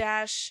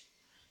mustache.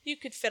 You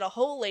could fit a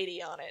whole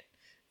lady on it.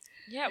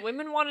 Yeah,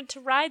 women wanted to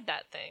ride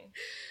that thing.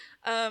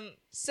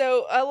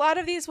 So a lot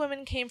of these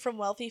women came from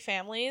wealthy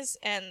families,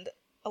 and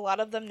a lot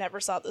of them never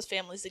saw those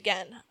families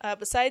again.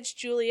 Besides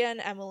Julia and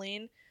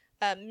Emmeline,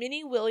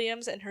 Minnie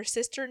Williams and her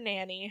sister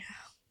Nanny.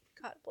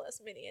 God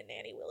bless Minnie and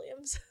Nanny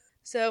Williams.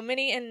 So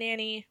Minnie and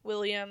Nanny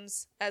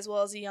Williams, as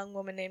well as a young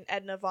woman named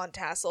Edna Von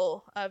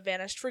Tassel,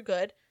 vanished for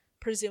good,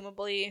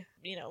 presumably,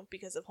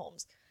 because of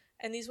Holmes.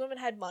 And these women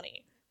had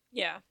money.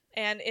 Yeah.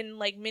 And in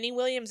Minnie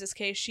Williams'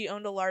 case, she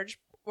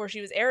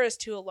was heiress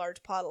to a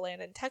large plot of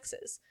land in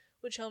Texas,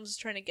 which Holmes was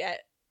trying to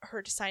get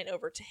her to sign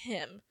over to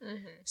him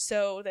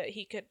so that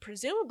he could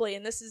presumably,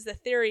 and this is the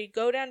theory,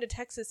 go down to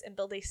Texas and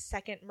build a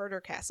second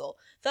murder castle,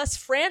 thus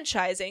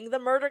franchising the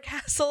murder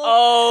castle.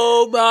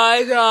 Oh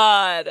my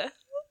god.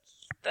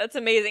 That's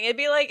amazing. It'd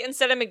be like,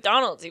 instead of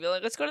McDonald's, you'd be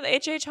like, let's go to the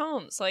H.H.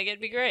 Holmes. It'd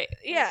be great.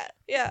 Yeah.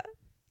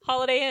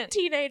 Holiday Inn.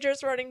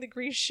 Teenagers running the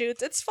grease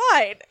shoots. It's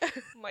fine. Oh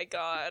my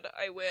god.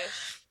 I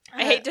wish.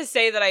 I hate to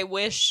say that I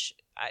wish,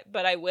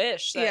 but I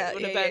wish. That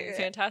would have been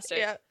fantastic.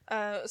 Yeah.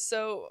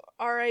 So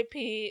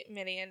R.I.P.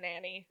 Minnie and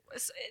Nanny.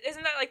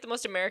 Isn't that like the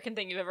most American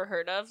thing you've ever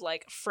heard of?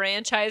 Like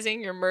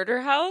franchising your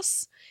murder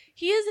house?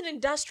 He is an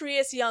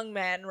industrious young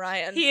man,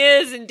 Ryan. He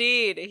is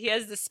indeed. He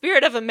has the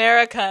spirit of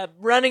America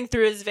running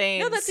through his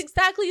veins. No, that's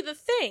exactly the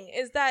thing,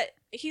 is that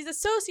he's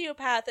a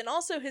sociopath, and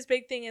also his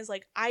big thing is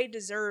I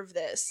deserve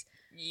this.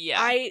 Yeah.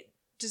 I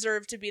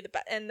deserve to be the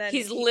best. And then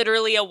he's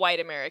literally a white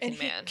American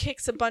man. He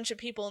kicks a bunch of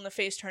people in the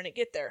face trying to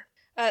get there.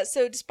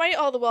 So despite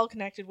all the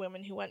well-connected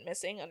women who went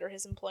missing under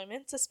his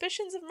employment,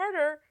 suspicions of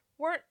murder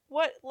weren't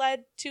what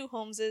led to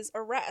Holmes's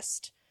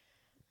arrest.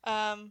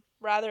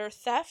 Rather,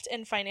 theft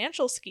and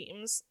financial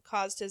schemes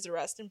caused his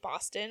arrest in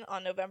Boston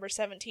on November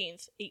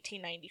 17th,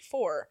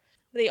 1894.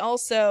 They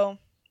also...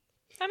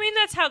 I mean,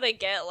 that's how they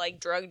get,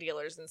 drug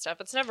dealers and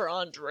stuff. It's never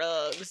on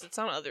drugs. It's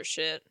on other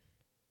shit.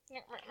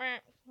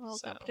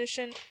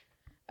 Competition.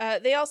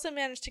 They also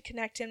managed to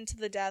connect him to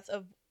the death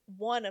of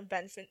one of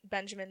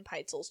Benjamin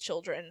Peitzel's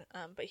children,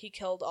 but he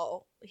killed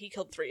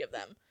 3 of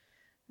them.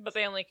 But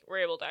they only were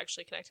able to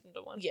actually connect him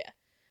to one. Yeah.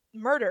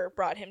 Murder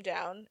brought him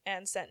down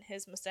and sent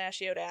his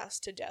mustachioed ass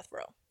to death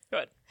row.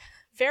 Good.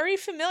 Very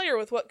familiar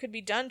with what could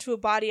be done to a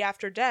body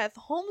after death,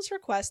 Holmes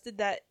requested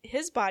that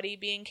his body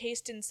be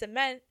encased in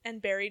cement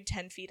and buried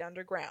 10 feet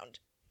underground.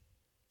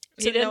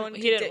 He didn't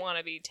want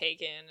to be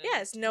taken.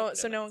 Yes,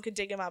 so no one could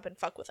dig him up and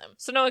fuck with him.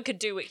 So no one could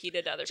do what he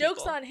did to other people.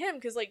 Joke's on him,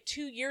 because like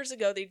 2 years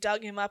ago they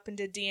dug him up and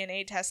did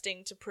DNA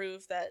testing to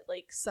prove that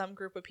like some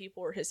group of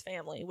people were his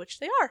family, which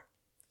they are.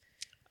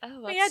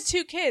 Oh, He had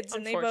 2 kids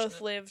and they both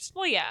unfortunate. lived.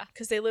 Well, yeah.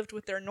 Because they lived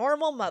with their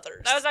normal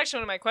mothers. That was actually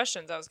one of my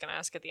questions I was going to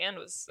ask at the end,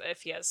 was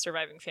if he has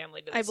surviving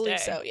family to this I believe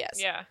day. so, yes.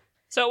 Yeah.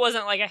 So it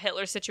wasn't like a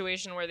Hitler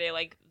situation where they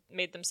like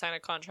made them sign a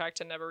contract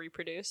to never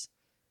reproduce.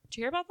 Did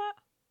you hear about that?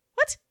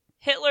 What?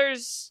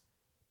 Hitler's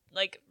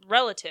like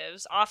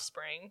relatives,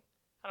 offspring.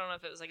 I don't know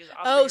if it was like his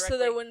offspring. Oh, so directly.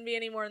 there wouldn't be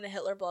any more in the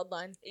Hitler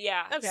bloodline.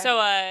 Yeah. Okay. So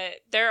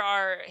there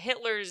are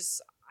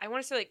Hitler's, I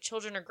want to say like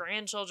children or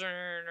grandchildren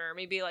or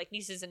maybe like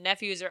nieces and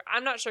nephews, or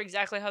I'm not sure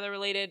exactly how they're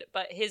related,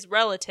 but his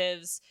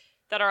relatives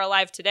that are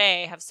alive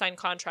today have signed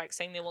contracts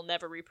saying they will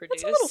never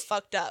reproduce. That's a little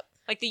fucked up.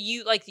 Like the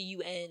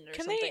UN or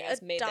Can something they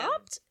has made them.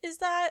 adopt? Is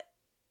that...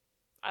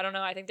 I don't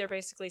know. I think they're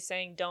basically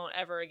saying don't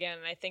ever again.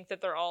 And I think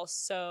that they're all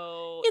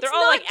so... It's they're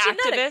all not like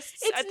genetic. activists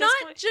It's at this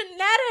not point.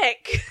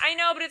 genetic. I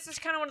know, but it's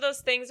just kind of one of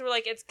those things where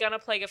like it's gonna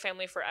plague a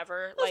family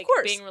forever. Of Like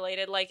course. being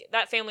related. Like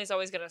that family's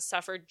always gonna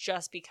suffer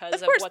just because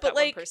Of of, course, what but, that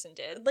like- one person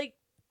did. Like,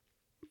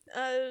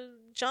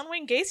 John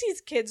Wayne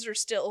Gacy's kids are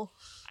still...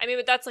 I mean,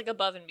 but that's like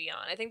above and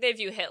beyond. I think they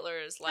view Hitler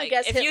as like,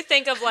 guess if Hit- you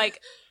think of like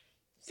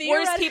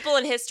worst Theoret- people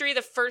in history,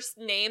 the first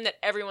name that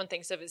everyone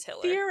thinks of is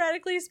Hitler.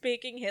 Theoretically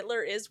speaking,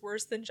 Hitler is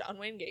worse than John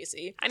Wayne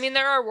Gacy. I mean,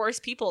 there are worse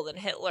people than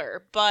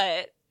Hitler,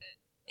 but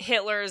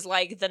Hitler is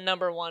like the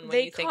number one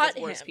when you think caught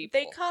of worst him. people.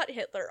 They caught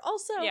Hitler.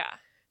 Also, Yeah.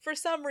 for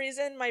some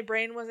reason, my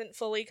brain wasn't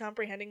fully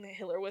comprehending that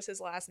Hitler was his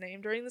last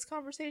name during this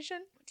conversation.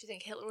 Do you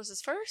think Hitler was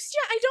his first?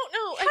 Yeah, I don't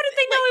know. How did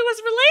they know he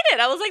was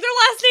related? I was like, their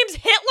last name's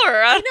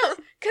Hitler. I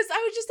know, because I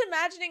was just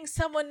imagining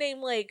someone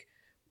named, like,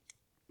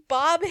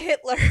 Bob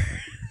Hitler.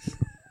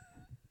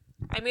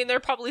 I mean, they're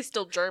probably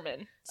still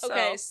German. So.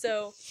 Okay,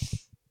 so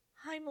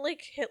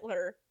Heimlich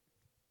Hitler.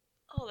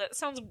 Oh, that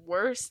sounds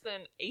worse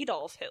than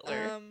Adolf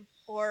Hitler.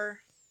 Or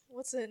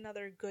what's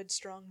another good,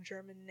 strong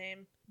German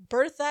name?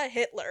 Bertha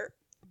Hitler.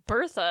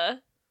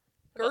 Bertha.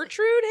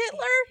 Gertrude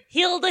Hitler?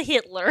 Hilda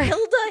Hitler.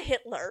 Hilda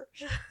Hitler.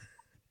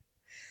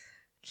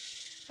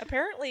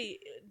 Apparently,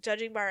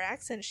 judging by her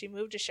accent, she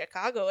moved to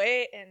Chicago,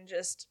 and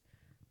just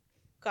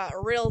got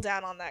real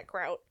down on that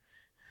kraut.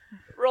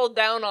 Rolled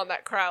down on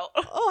that kraut.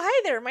 Oh,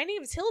 hi there. My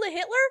name's Hilda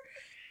Hitler.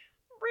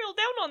 Real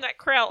down on that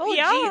kraut. Oh,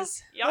 yeah.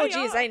 jeez. Yeah, Oh, yeah.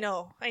 jeez.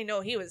 I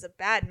know. He was a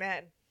bad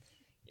man.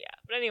 Yeah,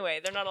 but anyway,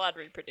 they're not allowed to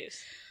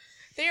reproduce.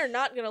 They are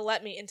not going to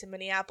let me into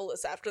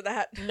Minneapolis after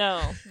that.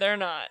 No, they're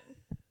not.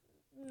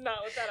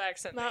 Not with that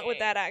accent. Not with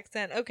that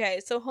accent. Okay,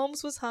 so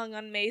Holmes was hung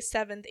on May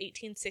 7th,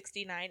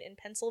 1869 in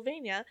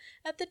Pennsylvania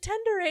at the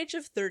tender age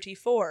of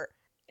 34.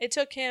 It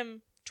took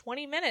him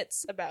 20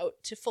 minutes about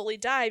to fully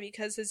die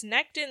because his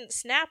neck didn't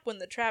snap when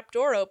the trap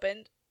door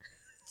opened.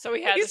 So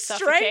he had He to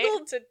suffocate.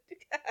 strangled to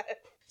death.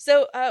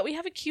 So we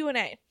have a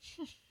Q&A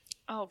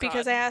Oh, God.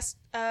 because I asked...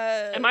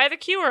 Am I the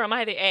Q or am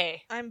I the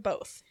A? I'm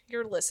both.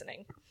 You're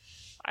listening.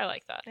 I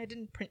like that. I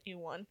didn't print you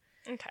one.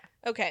 Okay.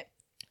 Okay.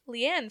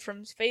 Leanne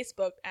from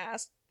Facebook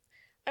asked,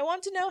 I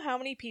want to know how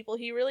many people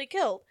he really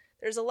killed.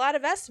 There's a lot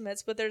of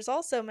estimates, but there's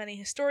also many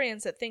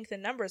historians that think the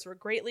numbers were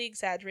greatly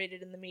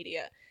exaggerated in the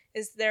media.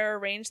 Is there a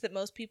range that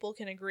most people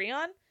can agree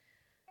on?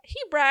 He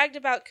bragged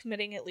about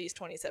committing at least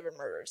 27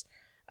 murders.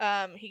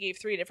 He gave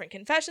 3 different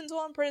confessions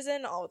while in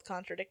prison, all with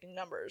contradicting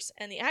numbers.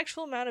 And the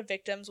actual amount of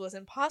victims was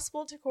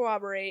impossible to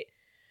corroborate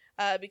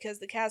because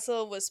the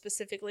castle was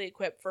specifically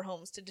equipped for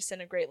Holmes to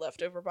disintegrate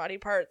leftover body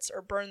parts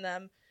or burn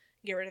them,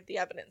 get rid of the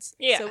evidence.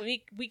 Yeah. So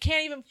we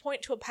can't even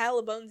point to a pile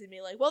of bones and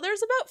be like, well,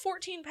 there's about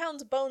 14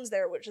 pounds of bones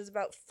there, which is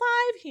about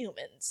 5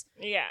 humans.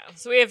 Yeah.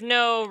 So we have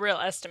no real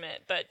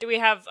estimate, but do we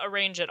have a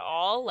range at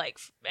all? Like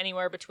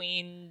anywhere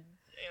between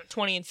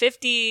 20 and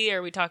 50?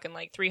 Are we talking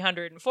like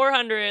 300 and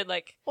 400?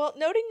 Like, Well,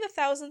 noting the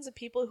thousands of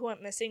people who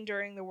went missing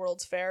during the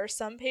World's Fair,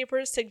 some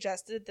papers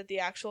suggested that the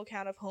actual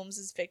count of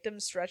Holmes's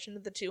victims stretched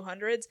into the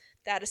 200s.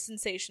 That is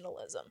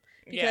sensationalism.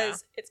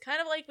 Because it's kind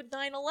of like with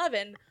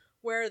 9/11,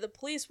 where the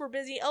police were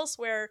busy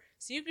elsewhere,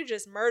 so you could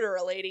just murder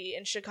a lady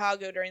in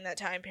Chicago during that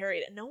time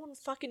period, and no one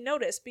fucking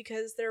noticed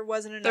because there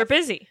wasn't enough. they're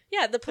busy.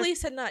 Yeah, the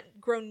police had not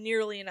grown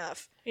nearly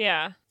enough.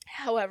 Yeah.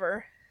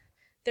 However,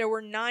 there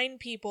were 9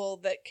 people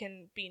that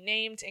can be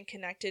named and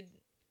connected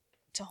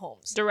to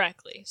Holmes.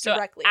 Directly. So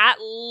Directly. at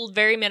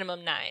very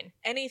minimum 9.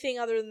 Anything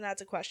other than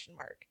that's a question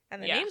mark.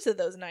 And the Yeah. names of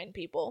those 9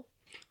 people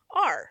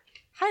are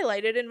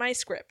highlighted in my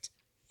script.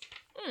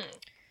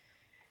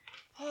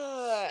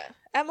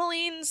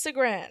 Emmeline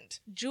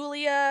Segrand,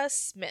 Julia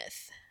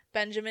Smith,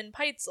 Benjamin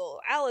Peitzel,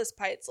 Alice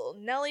Peitzel,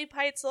 Nellie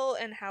Peitzel,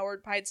 and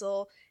Howard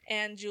Peitzel,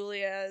 and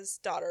Julia's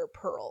daughter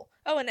Pearl.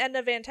 Oh, and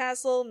Edna Van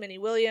Tassel, Minnie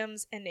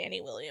Williams, and Nanny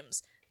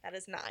Williams. That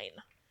is 9.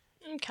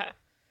 Okay.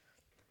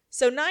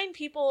 So 9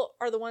 people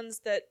are the ones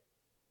that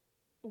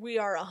we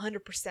are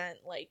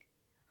 100% like,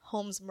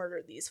 Holmes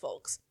murdered these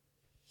folks.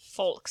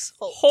 Folks.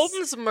 Folks.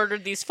 Holmes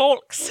murdered these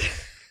folks.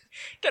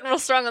 Getting real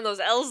strong on those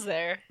L's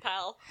there,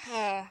 pal.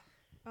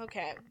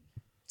 Okay.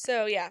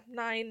 So, yeah,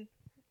 9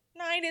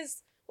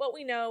 is what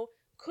we know.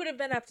 Could have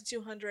been up to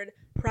 200.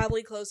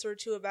 Probably closer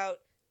to about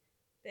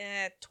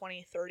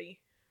 20, 30.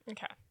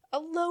 Okay. A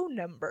low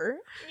number.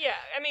 Yeah,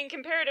 I mean,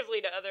 comparatively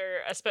to other,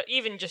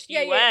 even just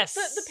Yeah. U.S.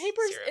 The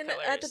papers serial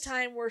killers. at the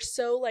time were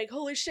so like,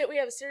 holy shit, we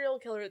have a serial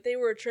killer. They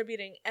were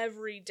attributing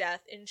every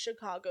death in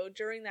Chicago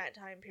during that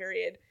time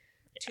period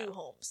to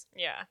Holmes.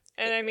 Yeah.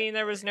 And I mean,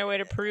 there was no way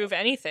to prove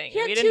anything. He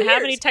had We 2 didn't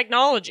have years. any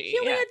technology. He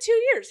only had 2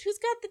 years. Who's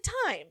got the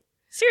time?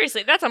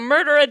 Seriously, that's a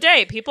murder a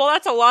day, people.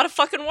 That's a lot of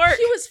fucking work.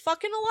 He was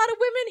fucking a lot of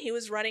women. He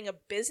was running a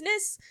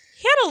business.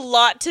 He had a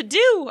lot to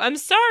do. I'm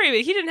sorry,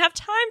 but he didn't have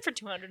time for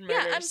 200 murders.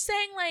 Yeah, I'm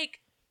saying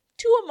like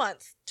 2 a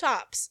month,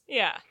 tops.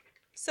 Yeah.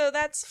 So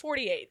that's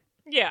 48.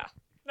 Yeah.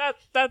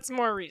 That's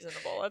more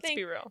reasonable. Let's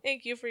be real.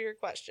 Thank you for your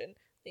question,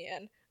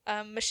 Leanne.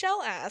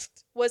 Michelle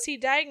asked, was he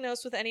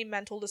diagnosed with any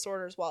mental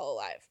disorders while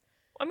alive?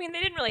 I mean,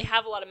 they didn't really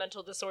have a lot of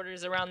mental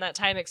disorders around that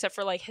time, except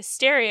for like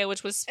hysteria,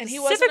 which was And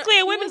specifically a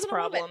he women's wasn't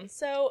problem. woman.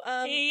 So,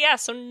 Yeah,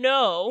 so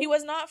no. he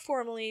was not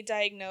formally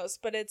diagnosed,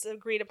 but it's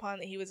agreed upon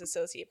that he was a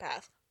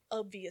sociopath.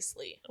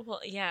 Obviously. Well,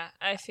 yeah,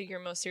 I figure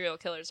most serial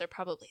killers are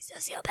probably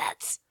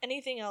sociopaths.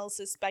 Anything else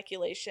is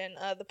speculation.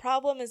 The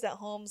problem is that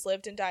Holmes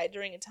lived and died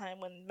during a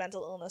time when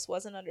mental illness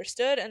wasn't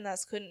understood and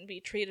thus couldn't be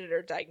treated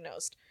or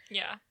diagnosed.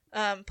 Yeah.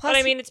 Plus, But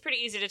I mean, it's pretty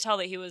easy to tell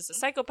that he was a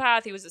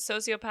psychopath, he was a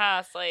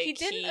sociopath, like he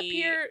didn't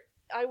appear.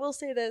 I will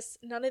say this: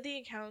 none of the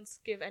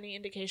accounts give any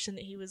indication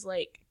that he was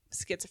like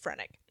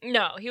schizophrenic.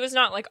 No, he was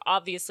not like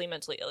obviously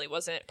mentally ill. He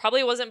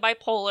probably wasn't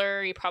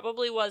bipolar. He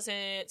probably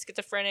wasn't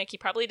schizophrenic. He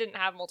probably didn't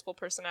have multiple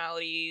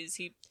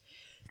personalities.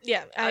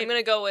 I'm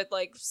gonna go with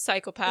like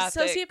psychopathic.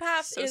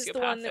 Sociopath is the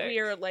one that we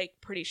are like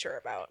pretty sure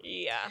about.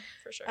 Yeah,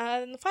 for sure.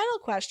 And the final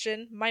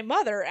question, my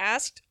mother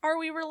asked, "Are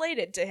we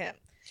related to him?"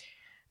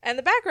 And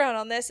the background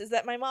on this is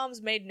that my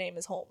mom's maiden name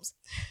is Holmes.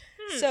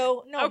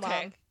 So no,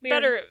 okay.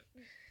 Mom.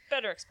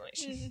 Better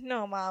explanation.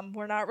 No, Mom,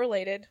 we're not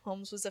related.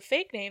 Holmes was a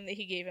fake name that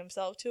he gave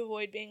himself to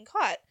avoid being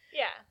caught.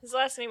 Yeah, his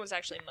last name was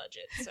actually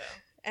Mudgett, so.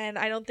 And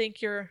I don't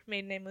think your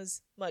maiden name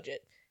was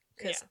Mudgett.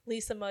 Because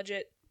Lisa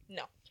Mudgett,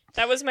 no.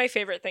 That was my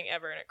favorite thing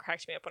ever, and it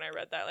cracked me up when I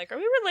read that. Like, are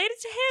we related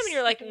to him? And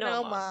you're like,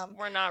 no, Mom.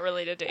 We're not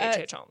related to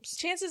H.H. Holmes.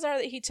 Chances are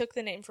that he took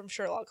the name from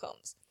Sherlock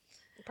Holmes.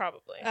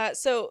 Probably.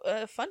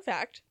 Fun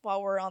fact,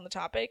 while we're on the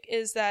topic,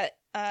 is that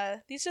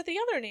these are the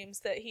other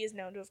names that he is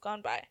known to have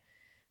gone by.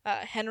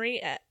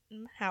 Henry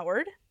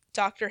Howard,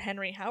 Dr.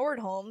 Henry Howard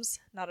Holmes,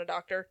 not a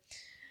doctor.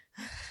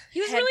 He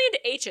was really into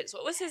H's.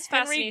 What was his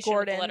fascination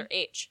with the letter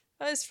H?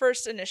 His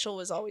first initial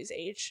was always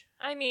H.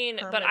 I mean,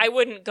 Herman. but I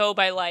wouldn't go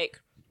by,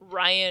 like,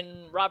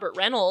 Ryan Robert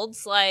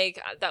Reynolds.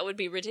 Like, that would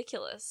be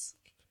ridiculous.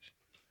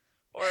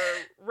 Or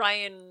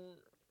Ryan...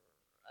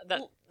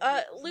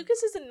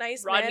 Lucas is a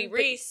nice Rodney man,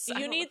 Reese.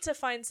 You need to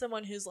find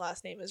someone whose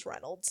last name is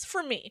Reynolds.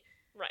 For me.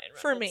 Ryan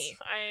Reynolds. For me.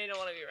 I don't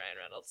want to be Ryan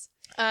Reynolds.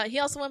 He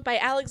also went by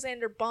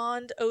Alexander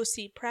Bond,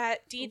 O.C.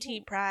 Pratt,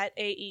 D.T. Pratt,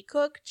 A.E.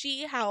 Cook,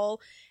 G. Howell,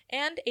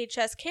 and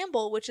H.S.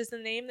 Campbell, which is the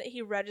name that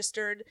he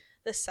registered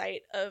the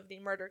site of the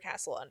murder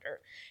castle under.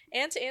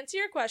 And to answer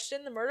your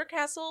question, the murder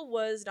castle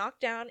was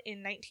knocked down in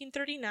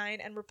 1939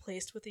 and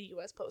replaced with a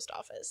U.S. post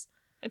office.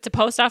 It's a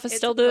post office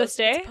still to this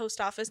day? It's a post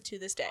office to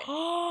this day.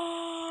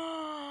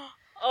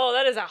 Oh,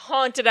 that is a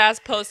haunted ass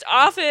post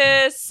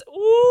office.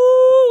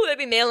 Ooh, they'd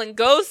be mailing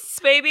ghosts,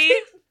 baby.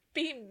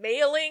 Be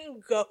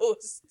mailing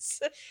ghosts.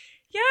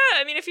 Yeah,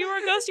 I mean, if you were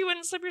a ghost, you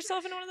wouldn't slip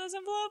yourself into one of those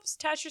envelopes,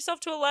 attach yourself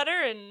to a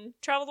letter, and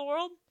travel the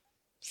world?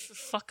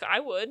 Fuck, I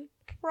would.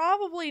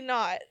 Probably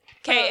not.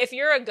 Okay, if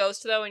you're a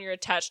ghost, though, and you're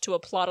attached to a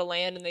plot of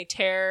land, and they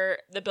tear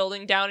the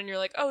building down, and you're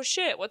like, oh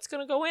shit, what's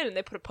gonna go in? And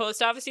they put a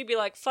post office, you'd be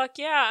like, fuck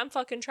yeah, I'm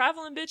fucking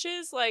traveling,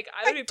 bitches. Like,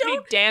 I would be pretty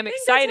damn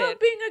excited. That's how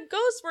being a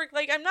ghost work.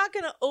 Like, I'm not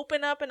gonna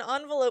open up an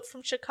envelope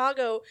from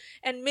Chicago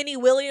and Minnie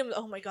Williams.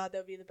 Oh my god, that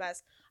would be the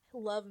best. I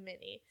love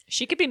Minnie.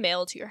 She could be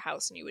mailed to your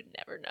house, and you would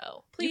never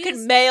know. Please, you could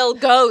mail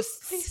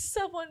ghosts. Please,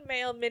 someone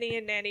mail Minnie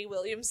and Nanny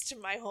Williams to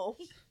my home.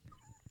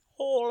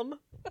 Home.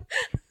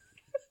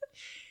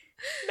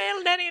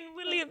 Mail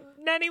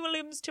Nanny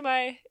Williams to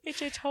my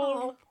H.H. home.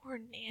 Oh, poor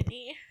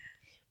Nanny.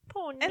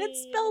 Poor Nanny. And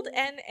it's spelled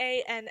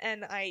Nannie,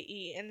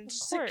 and it's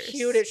just the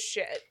cutest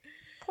shit.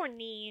 Poor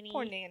Nanny.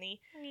 Poor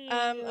Nanny.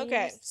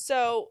 Okay,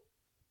 so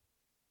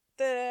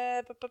we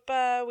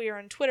are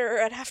on Twitter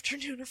at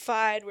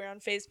Afternoonified. We're on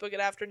Facebook at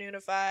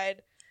Afternoonified.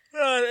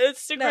 On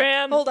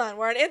Instagram. No, hold on.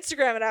 We're on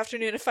Instagram at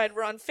Afternoonified.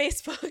 We're on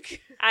Facebook.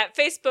 At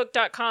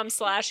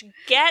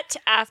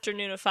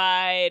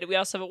facebook.com/getafternoonified. We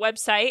also have a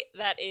website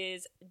that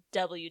is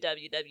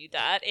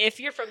www. If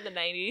you're from the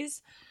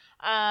 90s,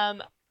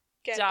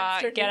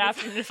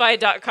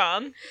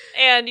 getafternoonified.com.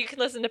 And you can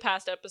listen to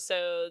past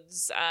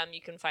episodes.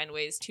 You can find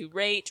ways to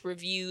rate,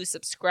 review,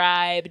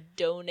 subscribe,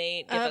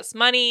 donate, give us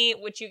money,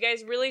 which you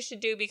guys really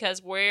should do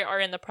because we are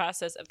in the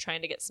process of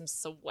trying to get some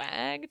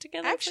swag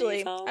together.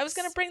 Actually, I was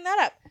going to bring that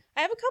up.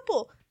 I have a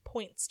couple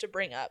points to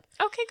bring up.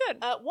 Okay, good.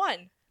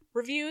 One,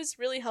 reviews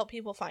really help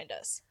people find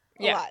us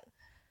a lot.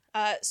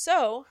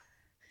 So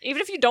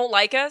Even if you don't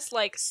like us,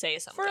 like, say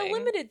something. For a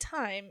limited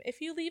time,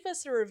 if you leave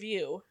us a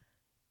review,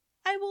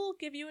 I will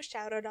give you a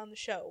shout out on the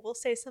show. We'll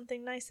say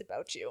something nice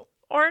about you.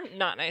 Or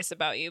not nice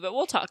about you, but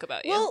we'll talk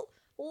about you. We'll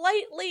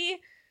lightly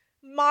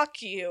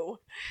mock you.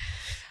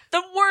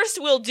 The worst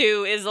we'll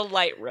do is a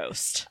light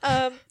roast.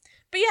 But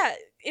yeah,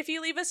 if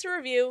you leave us a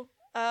review,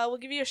 we'll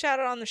give you a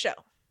shout out on the show.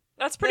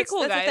 That's pretty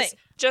cool, that's guys.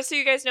 Just so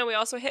you guys know, we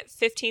also hit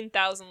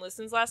 15,000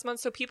 listens last month,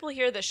 so people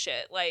hear this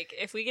shit. Like,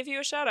 if we give you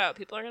a shout out,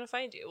 people are going to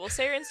find you. We'll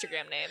say your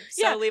Instagram name,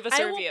 so leave us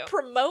a review. I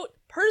will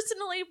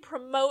personally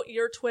promote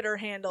your Twitter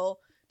handle.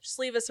 Just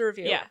leave us a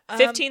review. Yeah,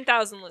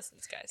 15,000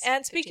 listens, guys.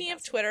 And speaking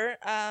of Twitter,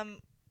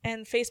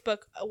 and Facebook,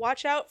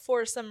 watch out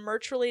for some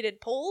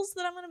merch-related polls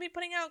that I'm going to be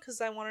putting out, because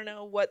I want to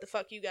know what the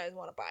fuck you guys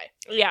want to buy.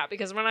 Yeah,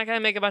 because we're not going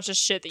to make a bunch of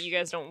shit that you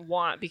guys don't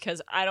want,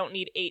 because I don't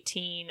need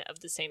 18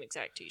 of the same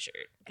exact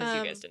t-shirt, because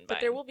you guys didn't buy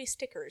But there them. will be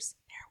stickers.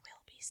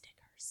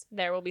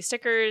 There will be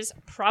stickers,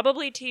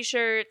 probably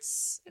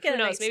t-shirts, who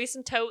knows, maybe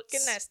some totes.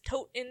 Get a nice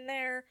tote in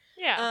there.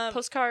 Yeah,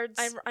 postcards.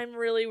 I'm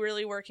really,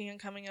 really working on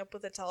coming up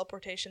with a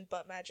teleportation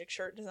butt magic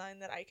shirt design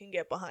that I can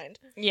get behind.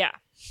 Yeah,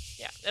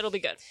 it'll be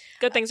good.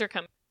 Good things are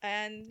coming.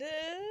 And,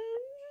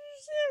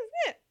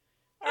 yeah.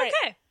 Okay.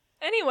 Right.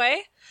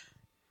 Anyway.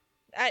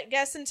 I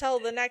guess until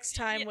the next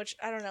time, which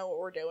I don't know what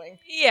we're doing.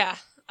 Yeah.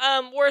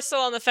 We're still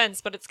on the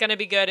fence, but it's going to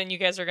be good, and you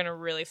guys are going to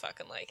really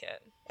fucking like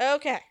it.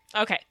 Okay.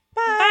 Okay.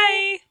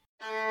 Bye.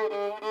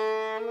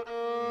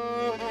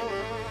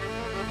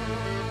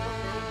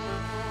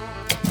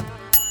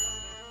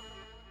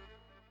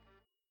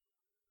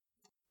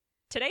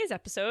 Today's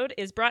episode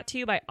is brought to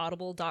you by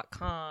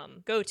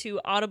Audible.com. Go to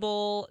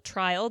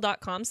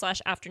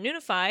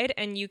audibletrial.com/afternoonified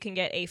and you can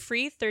get a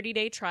free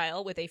 30-day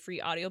trial with a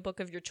free audiobook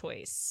of your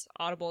choice.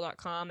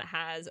 Audible.com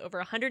has over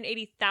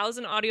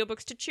 180,000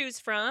 audiobooks to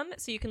choose from,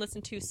 so you can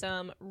listen to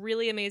some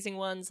really amazing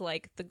ones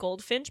like The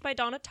Goldfinch by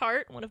Donna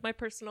Tartt, one of my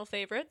personal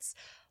favorites,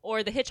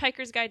 or The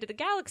Hitchhiker's Guide to the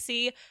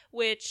Galaxy,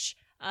 which,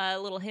 a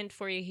little hint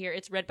for you here,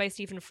 it's read by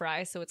Stephen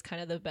Fry, so it's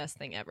kind of the best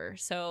thing ever.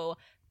 So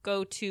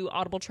go to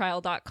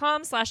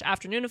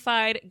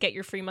audibletrial.com/afternoonified, get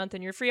your free month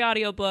and your free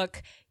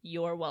audiobook.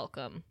 You're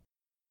welcome.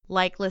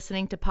 Like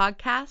listening to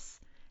podcasts?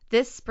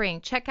 This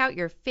spring, check out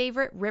your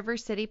favorite River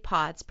City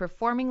pods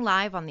performing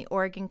live on the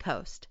Oregon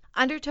coast.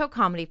 Undertow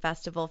Comedy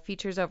Festival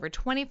features over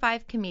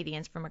 25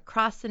 comedians from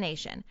across the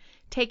nation,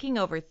 taking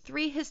over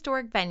 3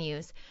 historic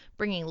venues,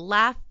 bringing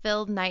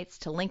laugh-filled nights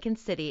to Lincoln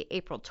City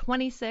April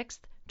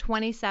 26th,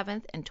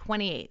 27th, and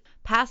 28th.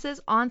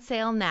 Passes on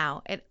sale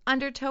now at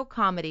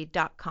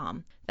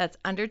undertowcomedy.com. That's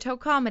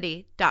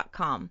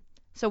undertowcomedy.com.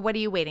 So what are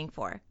you waiting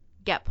for?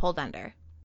 Get pulled under.